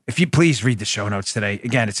Gordon. If you please read the show notes today.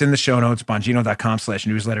 Again, it's in the show notes,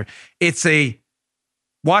 bongino.com/newsletter. It's a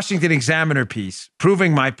Washington Examiner piece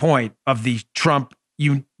proving my point of the Trump,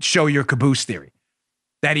 you show your caboose theory,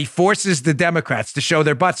 that he forces the Democrats to show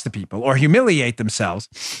their butts to people or humiliate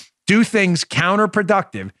themselves, do things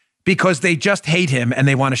counterproductive because they just hate him and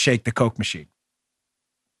they want to shake the Coke machine.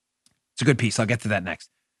 It's a good piece. I'll get to that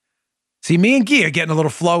next. See, me and Guy are getting a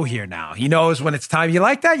little flow here now. He knows when it's time. You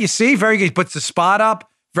like that? You see? Very good. He puts the spot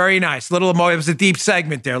up. Very nice. It was a deep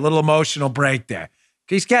segment there. A little emotional break there.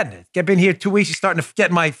 He's getting it. Get been here 2 weeks. He's starting to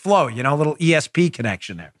get my flow, a little ESP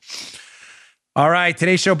connection there. All right.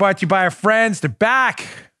 Today's show brought to you by our friends. They're back.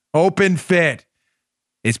 Open Fit.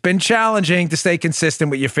 It's been challenging to stay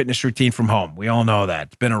consistent with your fitness routine from home. We all know that.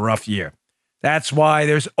 It's been a rough year. That's why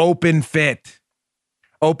there's Open Fit.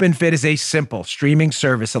 Open Fit is a simple streaming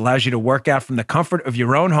service that allows you to work out from the comfort of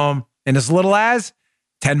your own home in as little as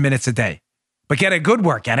 10 minutes a day. but get a good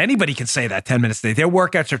workout. Anybody can say that 10 minutes a day. Their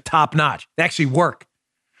workouts are top notch. They actually work.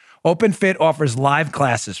 OpenFit offers live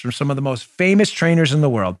classes from some of the most famous trainers in the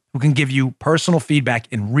world who can give you personal feedback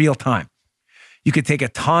in real time. You could take a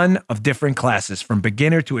ton of different classes from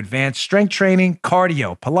beginner to advanced strength training,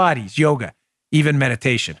 cardio, Pilates, yoga, even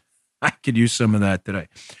meditation. I could use some of that today.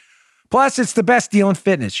 Plus, it's the best deal in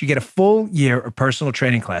fitness. You get a full year of personal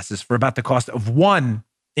training classes for about the cost of one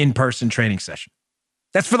in-person training session.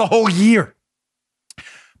 That's for the whole year.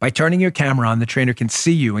 By turning your camera on, the trainer can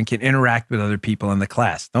see you and can interact with other people in the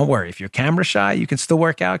class. Don't worry. If you're camera shy, you can still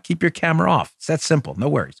work out. Keep your camera off. It's that simple. No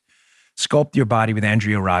worries. Sculpt your body with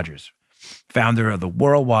Andrea Rogers, founder of the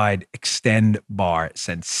worldwide Extend Bar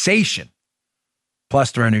sensation.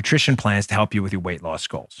 Plus, there are nutrition plans to help you with your weight loss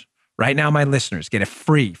goals. Right now, my listeners get a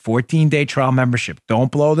free 14-day trial membership.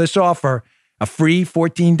 Don't blow this offer. A free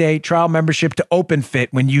 14-day trial membership to OpenFit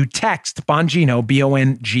when you text Bongino,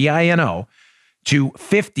 Bongino, to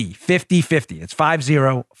 505050. It's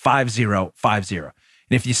 505050. And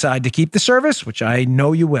if you decide to keep the service, which I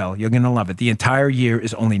know you will, you're going to love it. The entire year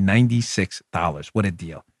is only $96. What a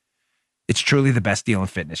deal. It's truly the best deal in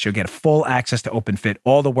fitness. You'll get full access to OpenFit,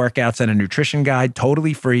 all the workouts and a nutrition guide,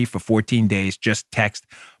 totally free for 14 days. Just text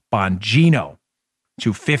Bongino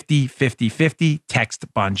to 505050.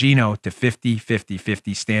 Text Bongino to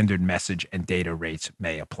 505050. Standard message and data rates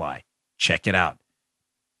may apply. Check it out.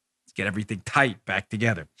 Let's get everything tight back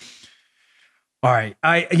together. All right.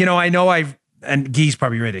 And Guy's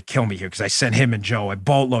probably ready to kill me here because I sent him and Joe a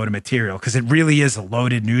boatload of material because it really is a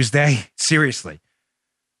loaded news day. Seriously.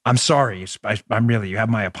 I'm sorry. I'm really, you have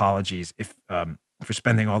my apologies if for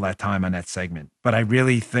spending all that time on that segment. But I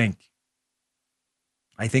really think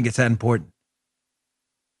it's that important.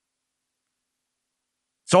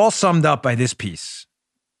 It's all summed up by this piece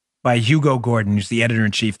by Hugo Gordon, who's the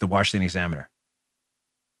editor-in-chief of the Washington Examiner.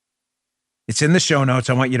 It's in the show notes.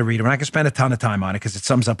 I want you to read it. We're not going to spend a ton of time on it because it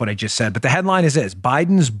sums up what I just said. But the headline is this: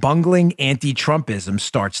 Biden's bungling anti-Trumpism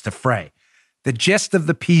starts to fray. The gist of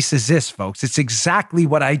the piece is this, folks. It's exactly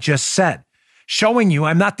what I just said. Showing you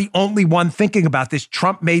I'm not the only one thinking about this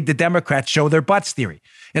Trump made the Democrats show their butts theory.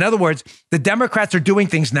 In other words, the Democrats are doing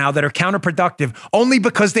things now that are counterproductive only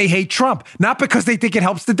because they hate Trump, not because they think it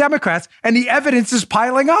helps the Democrats, and the evidence is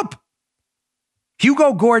piling up.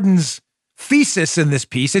 Hugo Gordon's thesis in this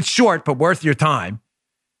piece, it's short but worth your time,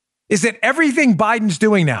 is that everything Biden's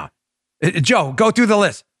doing now, Joe, go through the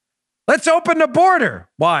list. Let's open the border.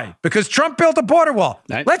 Why? Because Trump built a border wall.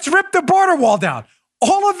 Let's rip the border wall down.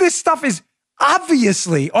 All of this stuff is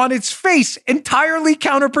obviously on its face entirely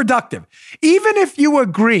counterproductive. Even if you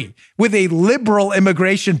agree with a liberal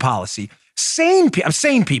immigration policy, sane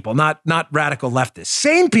people, not radical leftists,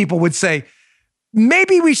 sane people would say,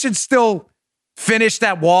 maybe we should still finish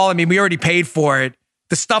that wall. I mean, we already paid for it.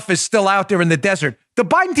 The stuff is still out there in the desert. The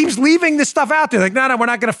Biden team's leaving this stuff out there. Like, no, we're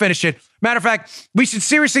not going to finish it. Matter of fact, we should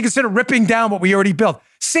seriously consider ripping down what we already built.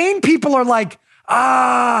 Sane people are like,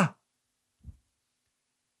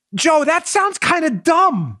 Joe, that sounds kind of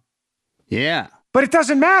dumb. Yeah. But it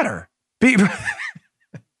doesn't matter. It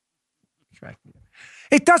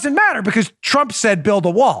doesn't matter because Trump said build a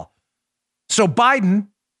wall. So Biden,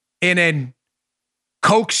 in a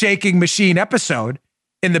Coke-shaking machine episode,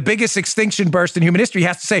 in the biggest extinction burst in human history,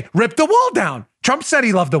 has to say, rip the wall down. Trump said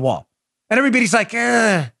he loved the wall. And everybody's like,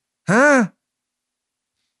 huh?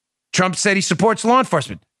 Trump said he supports law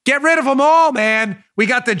enforcement. Get rid of them all, man. We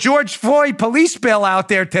got the George Floyd police bill out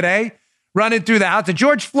there today, running through the House. The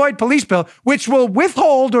George Floyd police bill, which will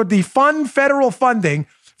withhold or defund federal funding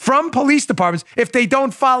from police departments if they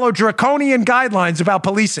don't follow draconian guidelines about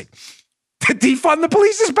policing. To defund the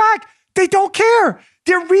police is back. They don't care.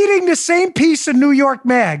 They're reading the same piece in New York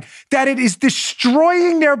Mag that it is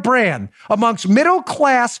destroying their brand amongst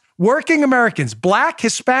middle-class working Americans. Black,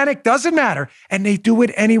 Hispanic, doesn't matter. And they do it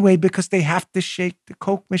anyway because they have to shake the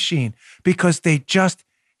Coke machine because they just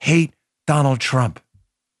hate Donald Trump.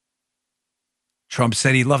 Trump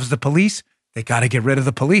said he loves the police. They got to get rid of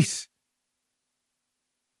the police.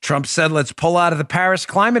 Trump said, let's pull out of the Paris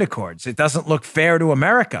Climate Accords. It doesn't look fair to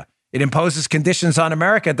America. It imposes conditions on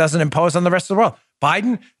America. It doesn't impose on the rest of the world.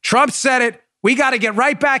 Biden, Trump said it. We got to get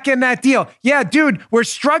right back in that deal. Yeah, dude, we're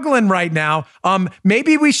struggling right now.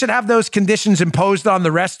 Maybe we should have those conditions imposed on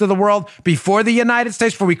the rest of the world before the United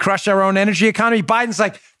States, before we crush our own energy economy. Biden's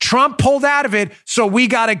like, Trump pulled out of it, so we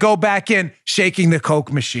got to go back in, shaking the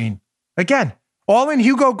Coke machine. Again, all in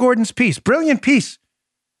Hugo Gordon's piece. Brilliant piece.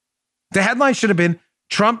 The headline should have been,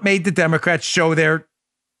 Trump made the Democrats show their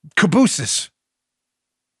cabooses.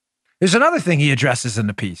 There's another thing he addresses in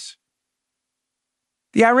the piece.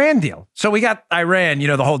 The Iran deal. So we got Iran,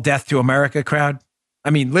 the whole death to America crowd. I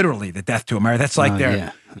mean, literally, the death to America. That's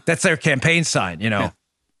like that's their campaign sign, you know. Yeah.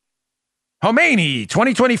 Khomeini,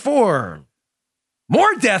 2024,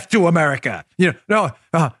 more death to America. You know,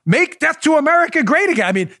 no, make death to America great again.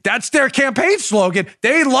 I mean, that's their campaign slogan.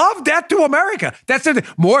 They love death to America. That's it.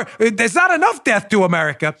 More. There's not enough death to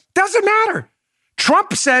America. Doesn't matter.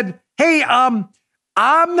 Trump said, hey, I'm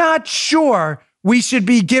not sure we should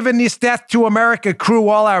be giving this death to America crew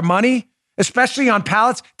all our money, especially on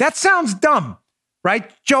pallets. That sounds dumb,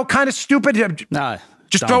 right, Joe? Kind of stupid.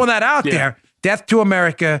 Just throwing that out there. Death to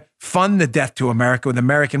America, fund the death to America with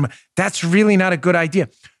American money. That's really not a good idea.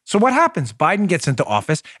 So what happens? Biden gets into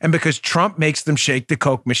office, and because Trump makes them shake the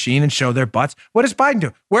Coke machine and show their butts, what does Biden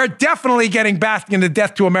do? We're definitely getting back in the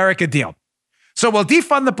death to America deal. So we'll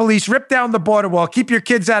defund the police, rip down the border wall, keep your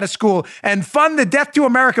kids out of school, and fund the Death to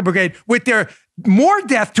America Brigade with their More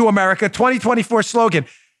Death to America 2024 slogan.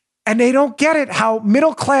 And they don't get it how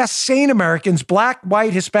middle-class, sane Americans, black,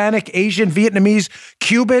 white, Hispanic, Asian, Vietnamese,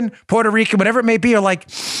 Cuban, Puerto Rican, whatever it may be, are like,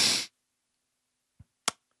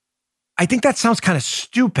 I think that sounds kind of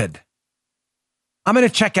stupid. I'm going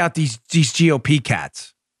to check out these GOP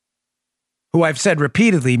cats, who I've said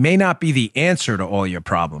repeatedly may not be the answer to all your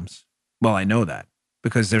problems. Well, I know that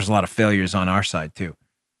because there's a lot of failures on our side too.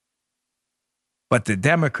 But the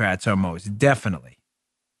Democrats are most definitely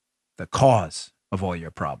the cause of all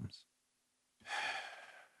your problems.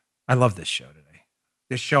 I love this show today.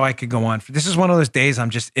 This show I could go on for. This is one of those days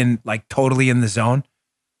I'm just totally in the zone.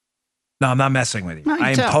 No, I'm not messing with you.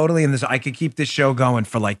 I am totally in the zone. I could keep this show going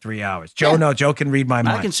for like 3 hours. Joe, no, Joe can read my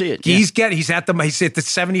mind. I can see it. He's at the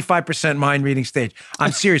 75% mind reading stage.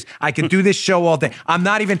 I'm serious. I could do this show all day.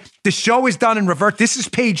 The show is done in reverse. This is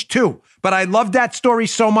page 2, but I love that story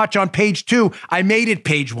so much on page 2. I made it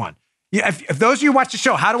page 1. Yeah, if those of you watch the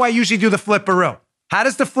show, how do I usually do the flipperoo? How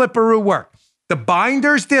does the flipperoo work? The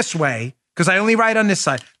binder's this way, because I only write on this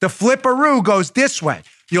side. The flipperoo goes this way.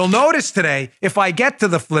 You'll notice today, if I get to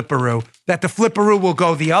the flipperoo, that the flipperoo will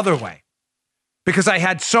go the other way. Because I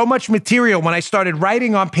had so much material when I started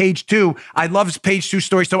writing on page 2. I love page 2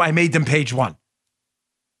 stories, so I made them page 1.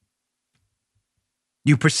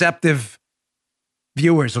 You perceptive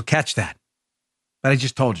viewers will catch that. But I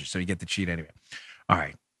just told you, so you get the cheat anyway. All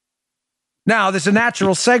right. Now, there's a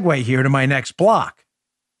natural segue here to my next block.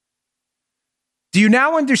 Do you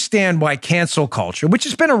now understand why cancel culture, which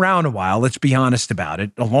has been around a while, let's be honest about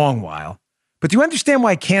it, a long while, but do you understand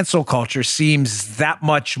why cancel culture seems that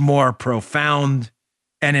much more profound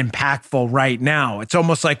and impactful right now? It's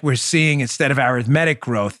almost like we're seeing, instead of arithmetic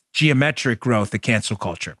growth, geometric growth of cancel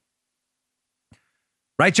culture.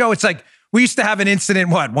 Right, Joe? It's like we used to have an incident,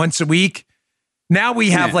 once a week? Now we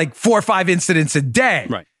have like 4 or 5 incidents a day.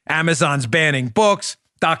 Right. Amazon's banning books.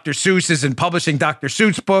 Dr. Seuss isn't publishing Dr.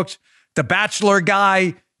 Seuss books. The Bachelor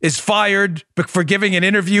guy is fired for giving an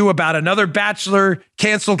interview about another Bachelor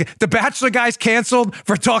canceled. The Bachelor guy's canceled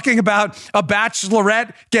for talking about a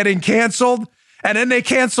Bachelorette getting canceled. And then they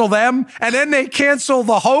cancel them. And then they cancel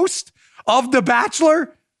the host of The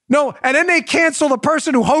Bachelor. No, and then they cancel the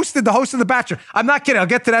person who hosted the host of The Bachelor. I'm not kidding. I'll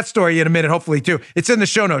get to that story in a minute, hopefully, too. It's in the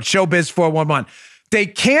show notes, Showbiz 411. They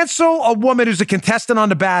cancel a woman who's a contestant on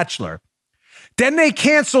The Bachelor. Then they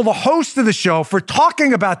cancel the host of the show for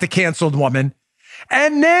talking about the canceled woman.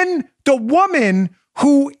 And then the woman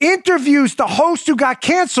who interviews the host who got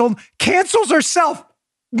canceled cancels herself.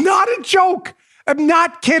 Not a joke. I'm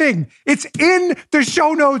not kidding. It's in the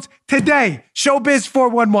show notes today. Showbiz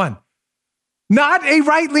 411. Not a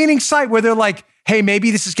right-leaning site where they're like, hey, maybe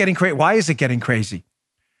this is getting crazy. Why is it getting crazy?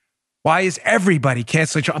 Why is everybody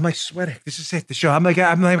canceling? I'm like sweating. This is it. The show. I'm like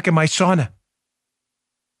in my sauna.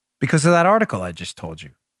 Because of that article I just told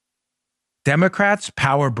you. Democrats,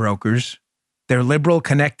 power brokers, their liberal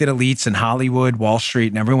connected elites in Hollywood, Wall Street,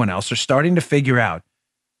 and everyone else are starting to figure out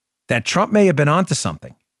that Trump may have been onto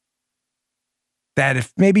something. That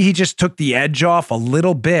if maybe he just took the edge off a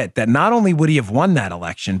little bit, that not only would he have won that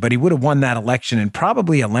election, but he would have won that election in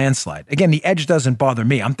probably a landslide. Again, the edge doesn't bother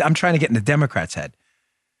me. I'm trying to get in the Democrats' head.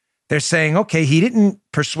 They're saying, okay, he didn't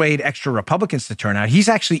persuade extra Republicans to turn out. He's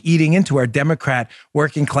actually eating into our Democrat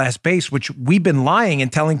working class base, which we've been lying and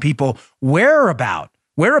telling people we're about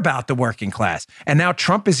the working class. And now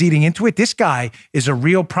Trump is eating into it. This guy is a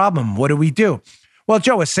real problem. What do we do? Well,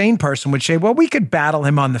 Joe, a sane person would say, well, we could battle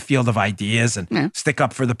him on the field of ideas and stick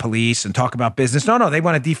up for the police and talk about business. No, they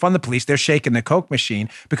want to defund the police. They're shaking the Coke machine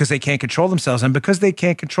because they can't control themselves. And because they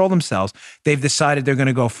can't control themselves, they've decided they're going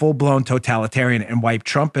to go full-blown totalitarian and wipe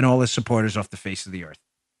Trump and all his supporters off the face of the earth.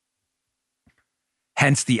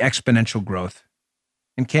 Hence the exponential growth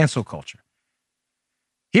in cancel culture.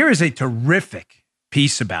 Here is a terrific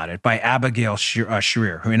piece about it by Abigail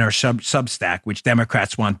Shrier, who in her Substack, which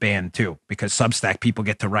Democrats want banned too, because Substack people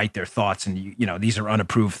get to write their thoughts, and you know these are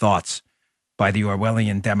unapproved thoughts by the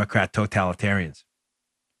Orwellian Democrat totalitarians.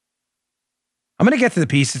 I'm going to get to the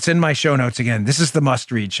piece. It's in my show notes again. This is the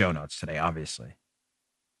must-read show notes today, obviously.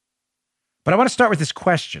 But I want to start with this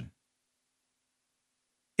question.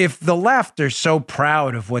 If the left are so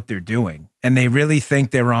proud of what they're doing, and they really think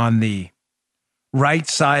they're on the right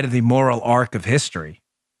side of the moral arc of history,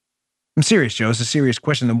 I'm serious, Joe. It's a serious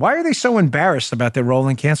question. Then why are they so embarrassed about their role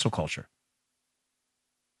in cancel culture?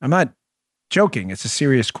 I'm not joking. It's a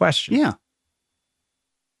serious question. Yeah.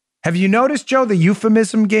 Have you noticed, Joe, the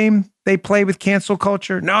euphemism game they play with cancel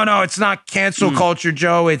culture? No, it's not cancel culture,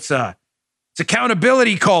 Joe. It's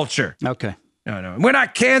accountability culture. Okay. No. We're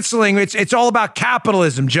not canceling. It's all about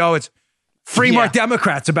capitalism, Joe. It's free market.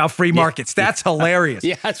 Democrats about free markets. That's hilarious.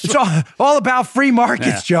 It's all about free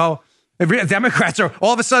markets, Joe. Democrats are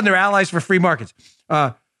all of a sudden they're allies for free markets.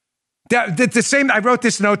 The same. I wrote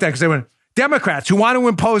this note down because they went, Democrats who want to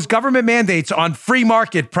impose government mandates on free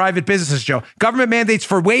market private businesses, Joe. Government mandates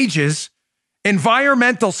for wages,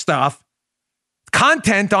 environmental stuff,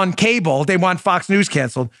 content on cable. They want Fox News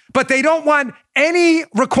canceled, but they don't want any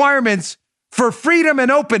requirements for freedom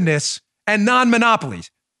and openness and non-monopolies.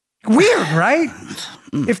 Weird, right?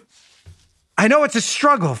 If I know it's a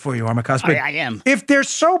struggle for you, Armacost, but I am. If they're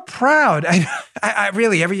so proud, I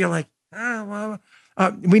really, every year, like,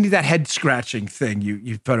 we need that head scratching thing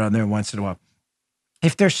you put on there once in a while.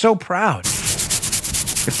 If they're so proud,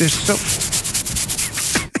 if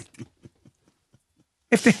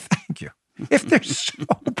they're so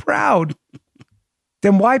proud,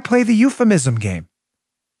 then why play the euphemism game?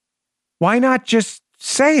 Why not just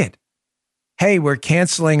say it? Hey, we're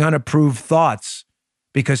canceling unapproved thoughts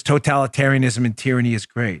because totalitarianism and tyranny is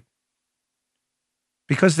great.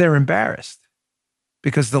 Because they're embarrassed.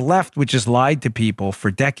 Because the left, which has lied to people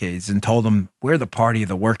for decades and told them we're the party of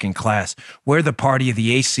the working class, we're the party of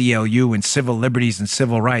the ACLU and civil liberties and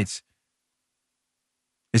civil rights,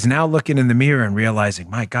 is now looking in the mirror and realizing,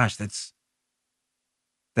 my gosh, that's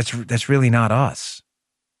really not us.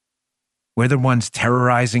 We're the ones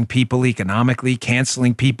terrorizing people economically,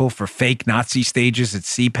 canceling people for fake Nazi stages at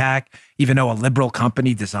CPAC, even though a liberal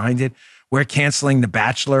company designed it. We're canceling The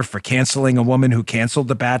Bachelor for canceling a woman who canceled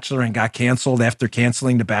The Bachelor and got canceled after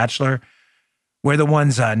canceling The Bachelor. We're the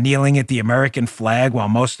ones kneeling at the American flag while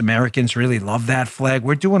most Americans really love that flag.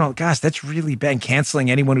 We're doing all, gosh, that's really bad. Canceling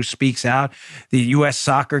anyone who speaks out. The U.S.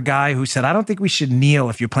 soccer guy who said, I don't think we should kneel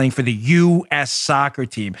if you're playing for the U.S. soccer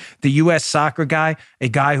team. The U.S. soccer guy, a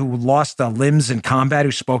guy who lost limbs in combat,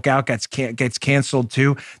 who spoke out, gets canceled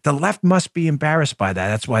too. The left must be embarrassed by that.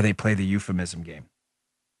 That's why they play the euphemism game.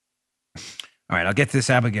 All right, I'll get to this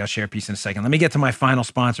Abigail Share piece in a second. Let me get to my final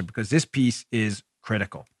sponsor because this piece is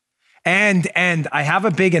critical. And I have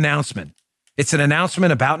a big announcement. It's an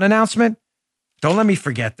announcement about an announcement. Don't let me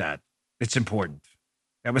forget that. It's important.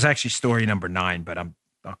 That was actually story number 9, but I'll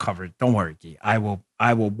cover it. Don't worry, Guy. I will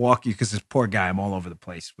walk you because this poor guy, I'm all over the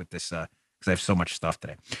place with this because I have so much stuff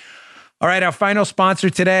today. All right, our final sponsor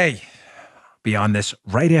today. Be on this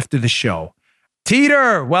right after the show.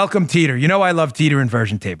 Teeter. Welcome, Teeter. You know I love Teeter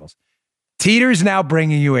inversion tables. Teeter is now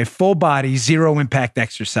bringing you a full-body, zero-impact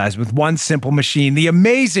exercise with one simple machine, the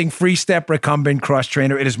amazing Free Step Recumbent Cross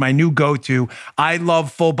Trainer. It is my new go-to. I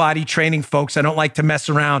love full-body training, folks. I don't like to mess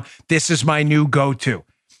around. This is my new go-to.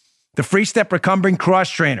 The Free Step Recumbent Cross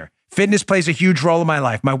Trainer. Fitness plays a huge role in my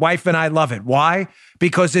life. My wife and I love it. Why?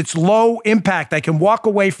 Because it's low impact. I can walk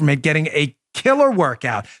away from it getting a killer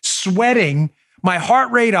workout, sweating, my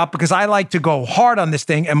heart rate up because I like to go hard on this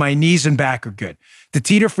thing and my knees and back are good. The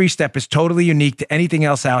Teeter Free Step is totally unique to anything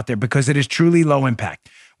else out there because it is truly low impact.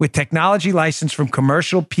 With technology licensed from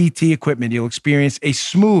commercial PT equipment, you'll experience a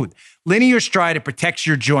smooth, linear stride that protects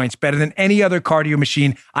your joints better than any other cardio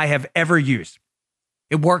machine I have ever used.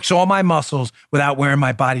 It works all my muscles without wearing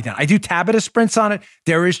my body down. I do Tabata sprints on it.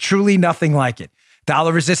 There is truly nothing like it.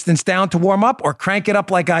 Dollar resistance down to warm up or crank it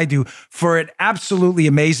up like I do for an absolutely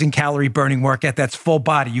amazing calorie burning workout that's full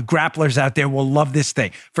body. You grapplers out there will love this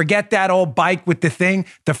thing. Forget that old bike with the thing.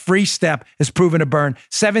 The Free Step is proven to burn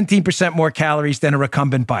 17% more calories than a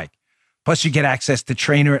recumbent bike. Plus, you get access to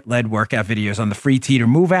trainer-led workout videos on the free Teeter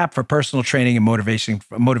Move app for personal training and motivation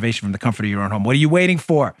from the comfort of your own home. What are you waiting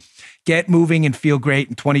for? Get moving and feel great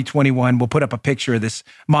in 2021. We'll put up a picture of this,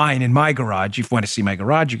 mine in my garage. If you want to see my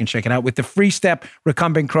garage, you can check it out with the Free Step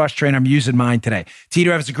Recumbent Cross Trainer. I'm using mine today.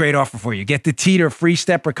 Teeter has a great offer for you. Get the Teeter Free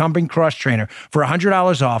Step Recumbent Cross Trainer for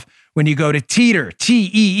 $100 off when you go to Teeter,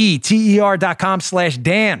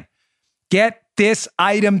 TEETER.com/Dan. Get this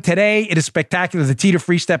item today. It is spectacular. The Teeter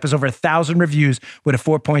Free Step has over 1,000 reviews with a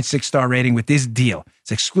 4.6 star rating with this deal. It's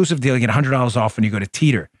an exclusive deal. You get $100 off when you go to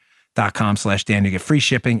teeter.com/Dan. You get free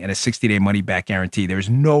shipping and a 60-day money-back guarantee. There's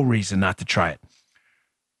no reason not to try it.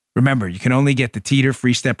 Remember, you can only get the Teeter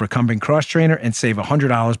Free Step Recumbent Cross Trainer and save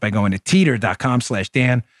 $100 by going to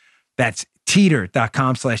teeter.com/Dan. That's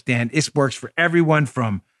teeter.com/Dan. This works for everyone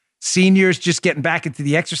from seniors just getting back into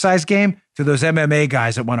the exercise game to those MMA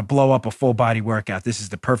guys that want to blow up a full body workout. This is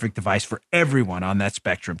the perfect device for everyone on that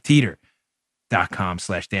spectrum.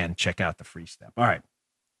 Teeter.com/Dan. Check out the Free Step. All right.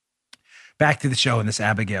 Back to the show in this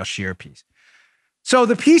Abigail Shrier piece. So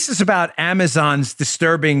the piece is about Amazon's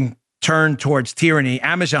disturbing turn towards tyranny.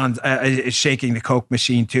 Amazon is shaking the Coke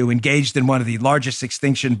machine too, engaged in one of the largest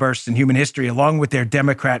extinction bursts in human history, along with their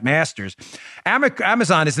Democrat masters.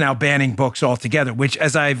 Amazon is now banning books altogether, which,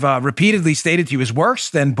 as I've repeatedly stated to you, is worse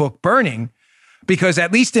than book burning, because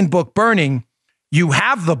at least in book burning, you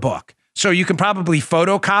have the book. So you can probably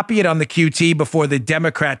photocopy it on the QT before the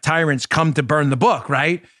Democrat tyrants come to burn the book,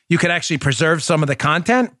 right? You can actually preserve some of the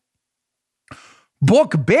content.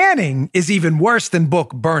 Book banning is even worse than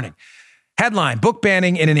book burning. Headline: Book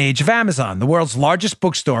banning in an age of Amazon. The world's largest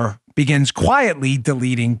bookstore begins quietly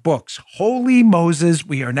deleting books. Holy Moses,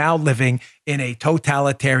 we are now living in a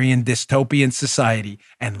totalitarian dystopian society,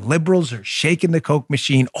 and liberals are shaking the Coke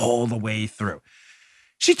machine all the way through.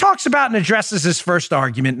 She talks about and addresses this first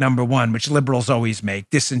argument, number one, which liberals always make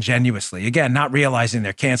disingenuously. Again, not realizing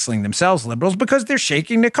they're canceling themselves, liberals, because they're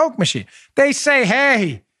shaking the Coke machine. They say,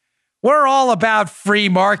 hey, we're all about free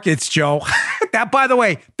markets, Joe. That, by the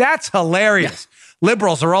way, that's hilarious. Yeah.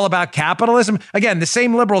 Liberals are all about capitalism. Again, the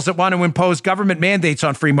same liberals that want to impose government mandates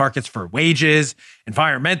on free markets for wages,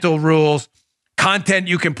 environmental rules, content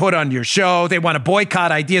you can put on your show. They want to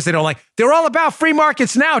boycott ideas they don't like. They're all about free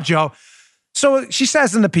markets now, Joe. So she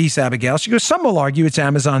says in the piece, Abigail, she goes, some will argue it's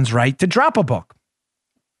Amazon's right to drop a book.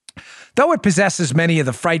 Though it possesses many of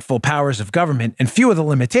the frightful powers of government and few of the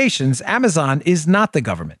limitations, Amazon is not the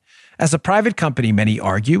government. As a private company, many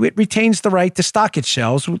argue, it retains the right to stock its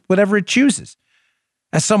shelves with whatever it chooses.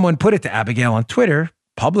 As someone put it to Abigail on Twitter,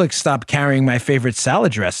 Publix stopped carrying my favorite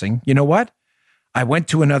salad dressing. You know what? I went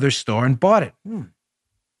to another store and bought it.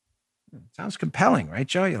 Sounds compelling, right,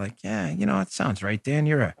 Joe? You're like, yeah, you know, it sounds right, Dan.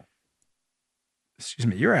 You're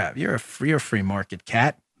a free market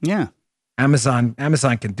cat. Yeah. Amazon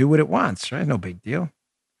can do what it wants, right? No big deal.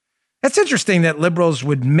 It's interesting that liberals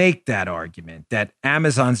would make that argument that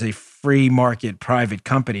Amazon's a free market private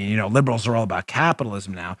company. You know, liberals are all about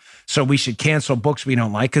capitalism now, so we should cancel books we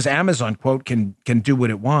don't like because Amazon, quote, can do what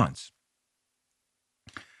it wants.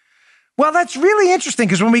 Well, that's really interesting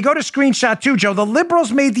because when we go to screenshot 2, Joe, the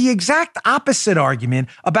liberals made the exact opposite argument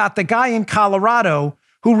about the guy in Colorado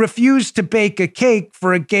who refused to bake a cake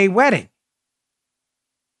for a gay wedding.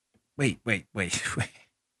 Wait.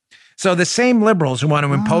 So the same liberals who want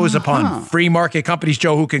to impose upon free market companies,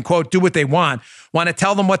 Joe, who can, quote, do what they want to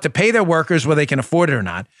tell them what to pay their workers, whether they can afford it or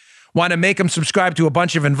not, want to make them subscribe to a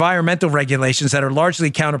bunch of environmental regulations that are largely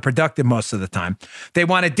counterproductive most of the time. They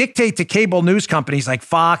want to dictate to cable news companies like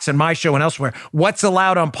Fox and My Show and elsewhere what's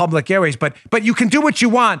allowed on public airways. But you can do what you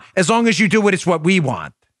want as long as you do it's what we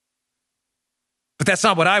want. But that's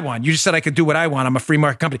not what I want. You just said I could do what I want. I'm a free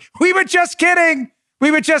market company. We were just kidding.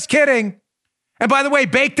 And by the way,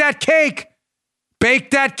 bake that cake. Bake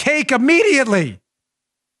that cake immediately.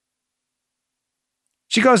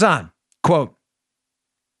 She goes on, quote,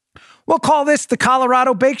 we'll call this the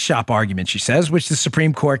Colorado Bake Shop argument, she says, which the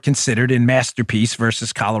Supreme Court considered in Masterpiece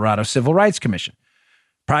versus Colorado Civil Rights Commission.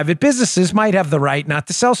 Private businesses might have the right not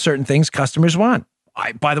to sell certain things customers want.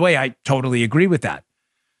 By the way, I totally agree with that.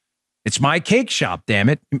 It's my cake shop, damn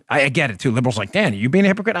it. I get it too. Liberals like, Dan, are you being a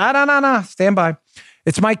hypocrite? No. Stand by.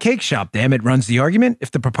 It's my cake shop, damn it, runs the argument. If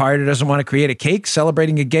the proprietor doesn't want to create a cake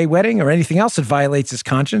celebrating a gay wedding or anything else that violates his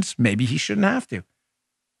conscience, maybe he shouldn't have to.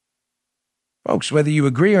 Folks, whether you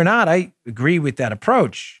agree or not, I agree with that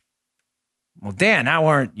approach. Well, Dan, now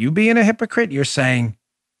aren't you being a hypocrite? You're saying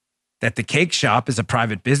that the cake shop is a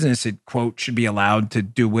private business. It, quote, should be allowed to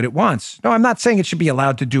do what it wants. No, I'm not saying it should be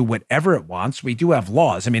allowed to do whatever it wants. We do have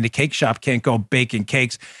laws. I mean, the cake shop can't go baking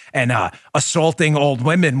cakes and assaulting old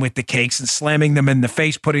women with the cakes and slamming them in the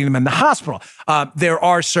face, putting them in the hospital. There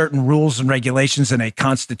are certain rules and regulations in a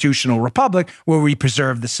constitutional republic where we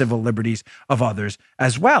preserve the civil liberties of others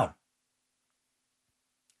as well.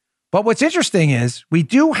 But what's interesting is we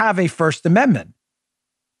do have a First Amendment.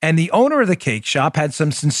 And the owner of the cake shop had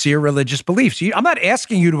some sincere religious beliefs. I'm not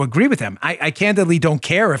asking you to agree with them. I candidly don't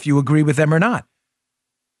care if you agree with them or not.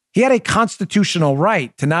 He had a constitutional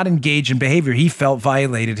right to not engage in behavior he felt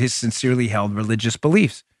violated his sincerely held religious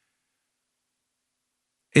beliefs.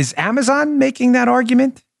 Is Amazon making that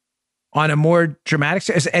argument on a more dramatic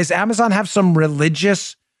scale? Does Amazon have some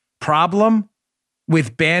religious problem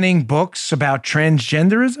with banning books about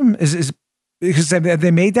transgenderism? Because have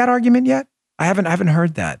they made that argument yet? I haven't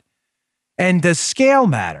heard that. And does scale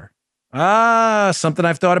matter? Something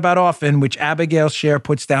I've thought about often, which Abigail Sher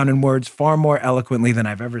puts down in words far more eloquently than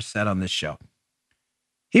I've ever said on this show.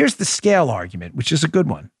 Here's the scale argument, which is a good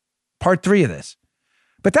one. Part 3 of this.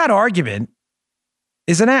 But that argument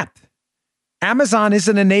is inept. Amazon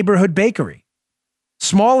isn't a neighborhood bakery.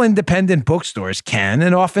 Small independent bookstores can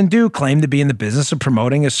and often do claim to be in the business of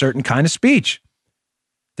promoting a certain kind of speech.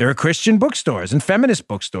 There are Christian bookstores and feminist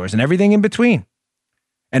bookstores and everything in between.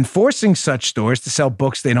 And forcing such stores to sell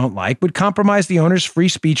books they don't like would compromise the owner's free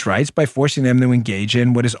speech rights by forcing them to engage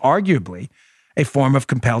in what is arguably a form of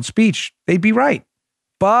compelled speech. They'd be right.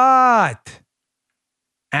 But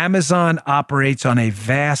Amazon operates on a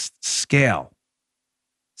vast scale.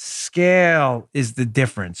 Scale is the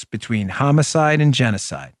difference between homicide and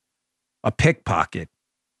genocide, a pickpocket,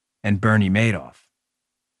 and Bernie Madoff.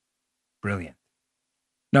 Brilliant.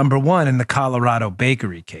 Number 1, in the Colorado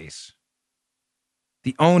bakery case,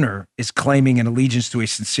 the owner is claiming an allegiance to a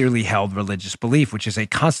sincerely held religious belief, which is a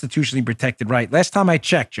constitutionally protected right. Last time I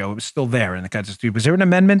checked, Joe, it was still there in the Constitution. Was there an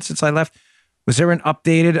amendment since I left? Was there an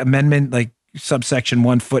updated amendment, like subsection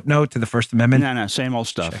 1 footnote to the First Amendment? No, same old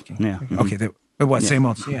stuff. Checking. Yeah. Okay. Same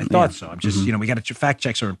old. Yeah, I thought so. I'm just, we got to, fact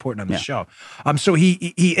checks are important on the show. So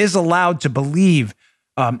he is allowed to believe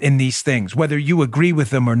in these things, whether you agree with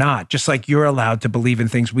them or not, just like you're allowed to believe in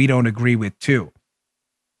things we don't agree with too.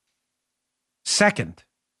 Second,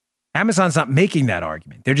 Amazon's not making that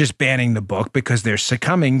argument. They're just banning the book because they're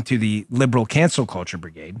succumbing to the liberal cancel culture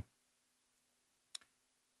brigade.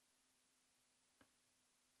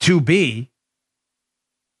 2B,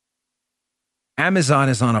 Amazon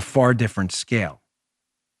is on a far different scale.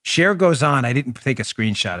 Sher goes on. I didn't take a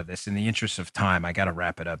screenshot of this. In the interest of time, I got to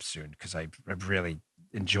wrap it up soon because I've really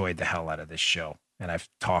enjoyed the hell out of this show. And I've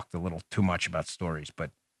talked a little too much about stories. But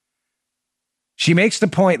she makes the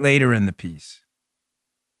point later in the piece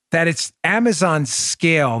that it's Amazon's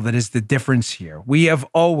scale that is the difference here. We have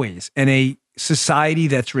always, in a society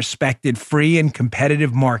that's respected free and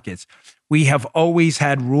competitive markets, we have always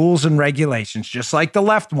had rules and regulations, just like the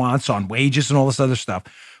left wants on wages and all this other stuff.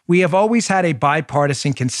 We have always had a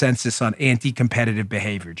bipartisan consensus on anti-competitive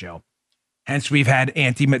behavior, Joe. Hence, we've had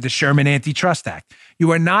the Sherman Antitrust Act. You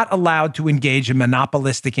are not allowed to engage in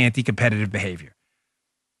monopolistic anti-competitive behavior.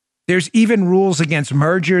 There's even rules against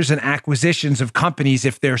mergers and acquisitions of companies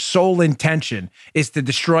if their sole intention is to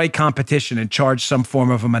destroy competition and charge some form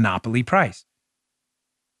of a monopoly price.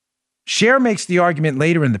 Sher makes the argument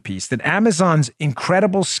later in the piece that Amazon's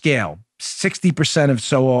incredible scale, 60%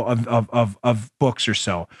 of books or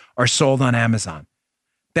so are sold on Amazon,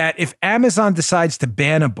 that if Amazon decides to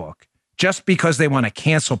ban a book just because they want to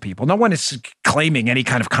cancel people, no one is claiming any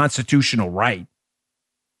kind of constitutional right,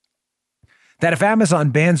 that if Amazon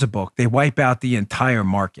bans a book, they wipe out the entire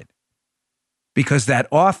market because that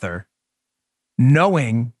author,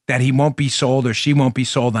 knowing that he won't be sold or she won't be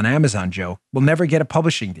sold on Amazon, Joe, will never get a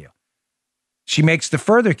publishing deal. She makes the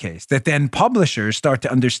further case that then publishers start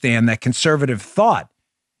to understand that conservative thought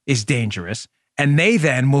is dangerous, and they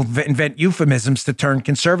then will invent euphemisms to turn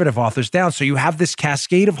conservative authors down. So you have this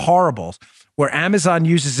cascade of horribles where Amazon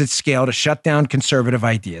uses its scale to shut down conservative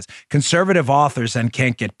ideas. Conservative authors then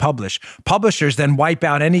can't get published. Publishers then wipe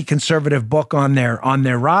out any conservative book on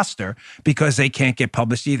their roster because they can't get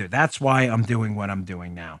published either. That's why I'm doing what I'm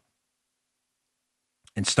doing now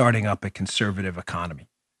and starting up a conservative economy.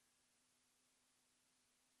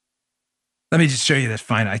 Let me just show you this.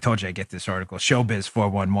 Fine. I told you I get this article. Showbiz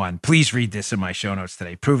 411. Please read this in my show notes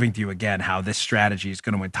today, proving to you again how this strategy is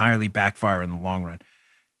going to entirely backfire in the long run.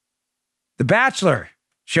 The Bachelor,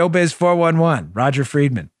 Showbiz 411, Roger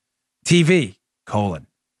Friedman, TV, :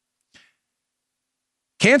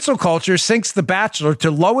 Cancel culture sinks The Bachelor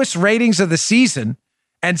to lowest ratings of the season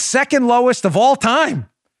and second lowest of all time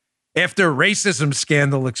after racism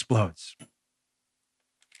scandal explodes.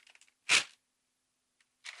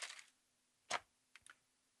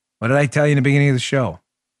 What did I tell you in the beginning of the show?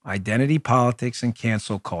 Identity politics and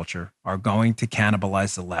cancel culture are going to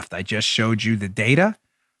cannibalize the left. I just showed you the data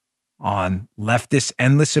on leftist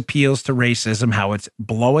endless appeals to racism, how it's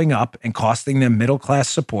blowing up and costing them middle-class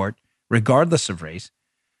support, regardless of race.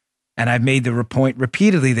 And I've made the point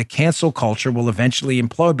repeatedly that cancel culture will eventually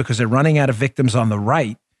implode because they're running out of victims on the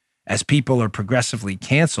right as people are progressively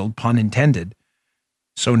canceled, pun intended.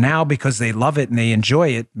 So now, because they love it and they enjoy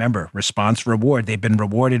it, remember, response, reward. They've been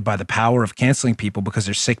rewarded by the power of canceling people because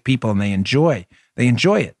they're sick people and they enjoy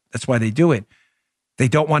it. That's why they do it. they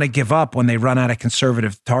don't want to give up when they run out of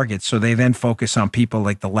conservative targets. So they then focus on people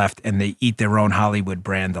like the left and they eat their own Hollywood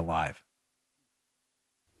brand alive.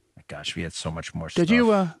 My gosh, we had so much more stuff. Did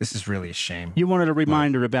you? This is really a shame. You wanted a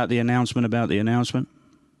reminder about the announcement.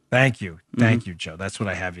 Thank you. Thank you, Joe. That's what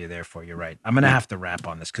I have you there for. You're right. I'm going to have to wrap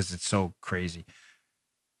on this because it's so crazy.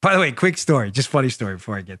 By the way, quick story, just funny story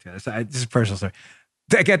before I get to this. This is a personal story.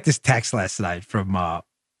 I got this text last night from my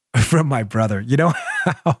brother. You know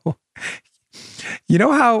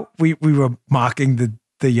how we were mocking the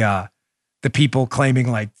people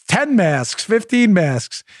claiming like 10 masks, 15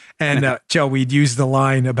 masks. And Joe, we'd use the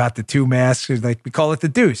line about the 2 masks. Like we call it the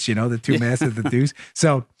deuce, the 2 masks of the deuce.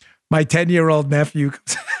 So my 10-year-old nephew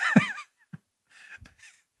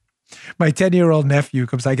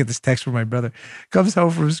comes, I get this text from my brother, comes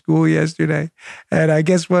home from school yesterday. And I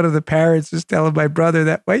guess one of the parents is telling my brother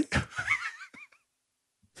that, wait,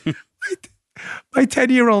 my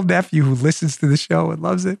 10-year-old nephew who listens to the show and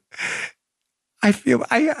loves it. I feel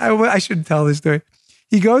I shouldn't tell this story.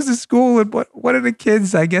 He goes to school and one of the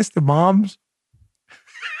kids, I guess the moms,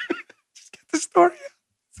 just get the story.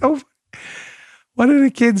 So funny. One of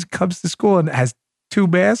the kids comes to school and has 2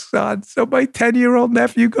 masks on. So my 10-year-old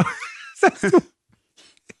nephew goes, he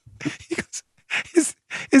goes,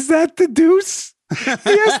 is that the deuce? He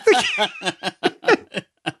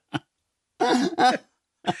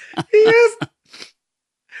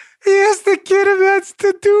asked the kid if that's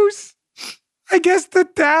the deuce. I guess the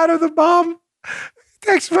dad or the mom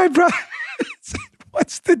texts my brother and said,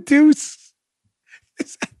 what's the deuce?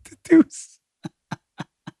 Is that the deuce?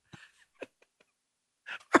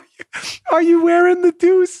 Are you wearing the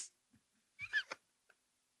deuce?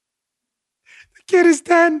 The kid is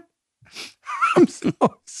 10. I'm so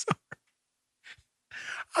sorry.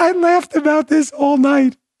 I laughed about this all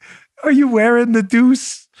night. Are you wearing the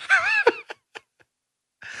deuce?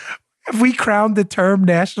 Have we crowned the term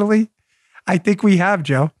nationally? I think we have,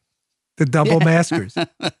 Joe. The double maskers.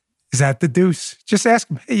 Is that the deuce? Just ask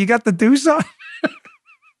him, hey, you got the deuce on?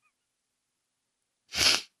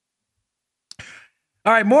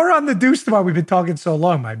 All right, more on the deuce tomorrow. We've been talking so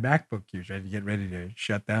long. My MacBook queue's ready to get ready to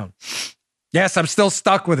shut down. Yes, I'm still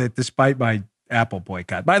stuck with it despite my Apple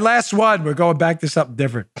boycott. My last one, we're going back to something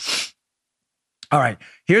different. All right,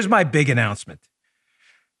 here's my big announcement.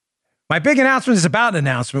 My big announcement is about an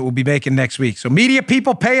announcement we'll be making next week. So media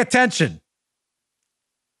people, pay attention.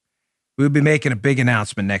 We'll be making a big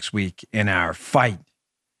announcement next week in our fight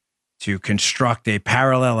to construct a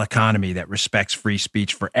parallel economy that respects free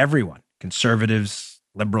speech for everyone. Conservatives,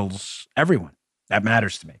 liberals, everyone. That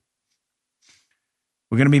matters to me.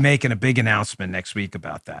 We're going to be making a big announcement next week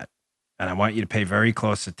about that. And I want you to pay very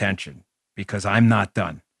close attention because I'm not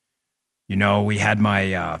done. We had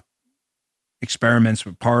my experiments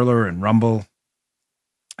with Parler and Rumble.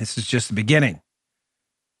 This is just the beginning.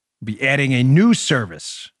 We'll be adding a new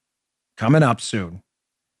service coming up soon.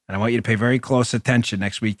 And I want you to pay very close attention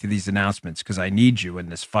next week to these announcements because I need you in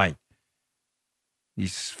this fight.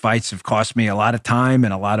 These fights have cost me a lot of time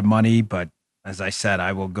and a lot of money, but as I said,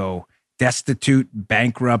 I will go destitute,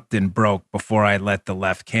 bankrupt, and broke before I let the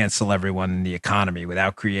left cancel everyone in the economy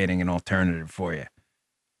without creating an alternative for you.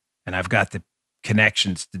 And I've got the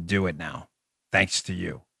connections to do it now, thanks to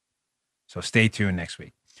you. So stay tuned next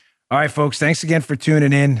week. All right, folks, thanks again for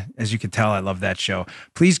tuning in. As you can tell, I love that show.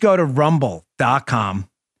 Please go to rumble.com,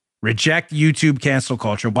 reject YouTube cancel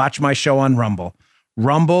culture, watch my show on Rumble.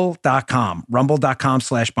 Rumble.com,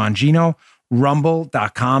 rumble.com/Bongino,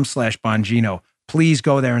 rumble.com/Bongino. Please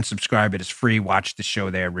go there and subscribe. It is free. Watch the show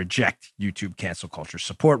there. Reject YouTube cancel culture.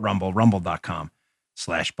 Support Rumble,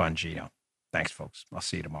 rumble.com/Bongino. Thanks, folks. I'll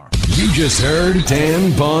see you tomorrow. You just heard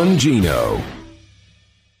Dan Bongino.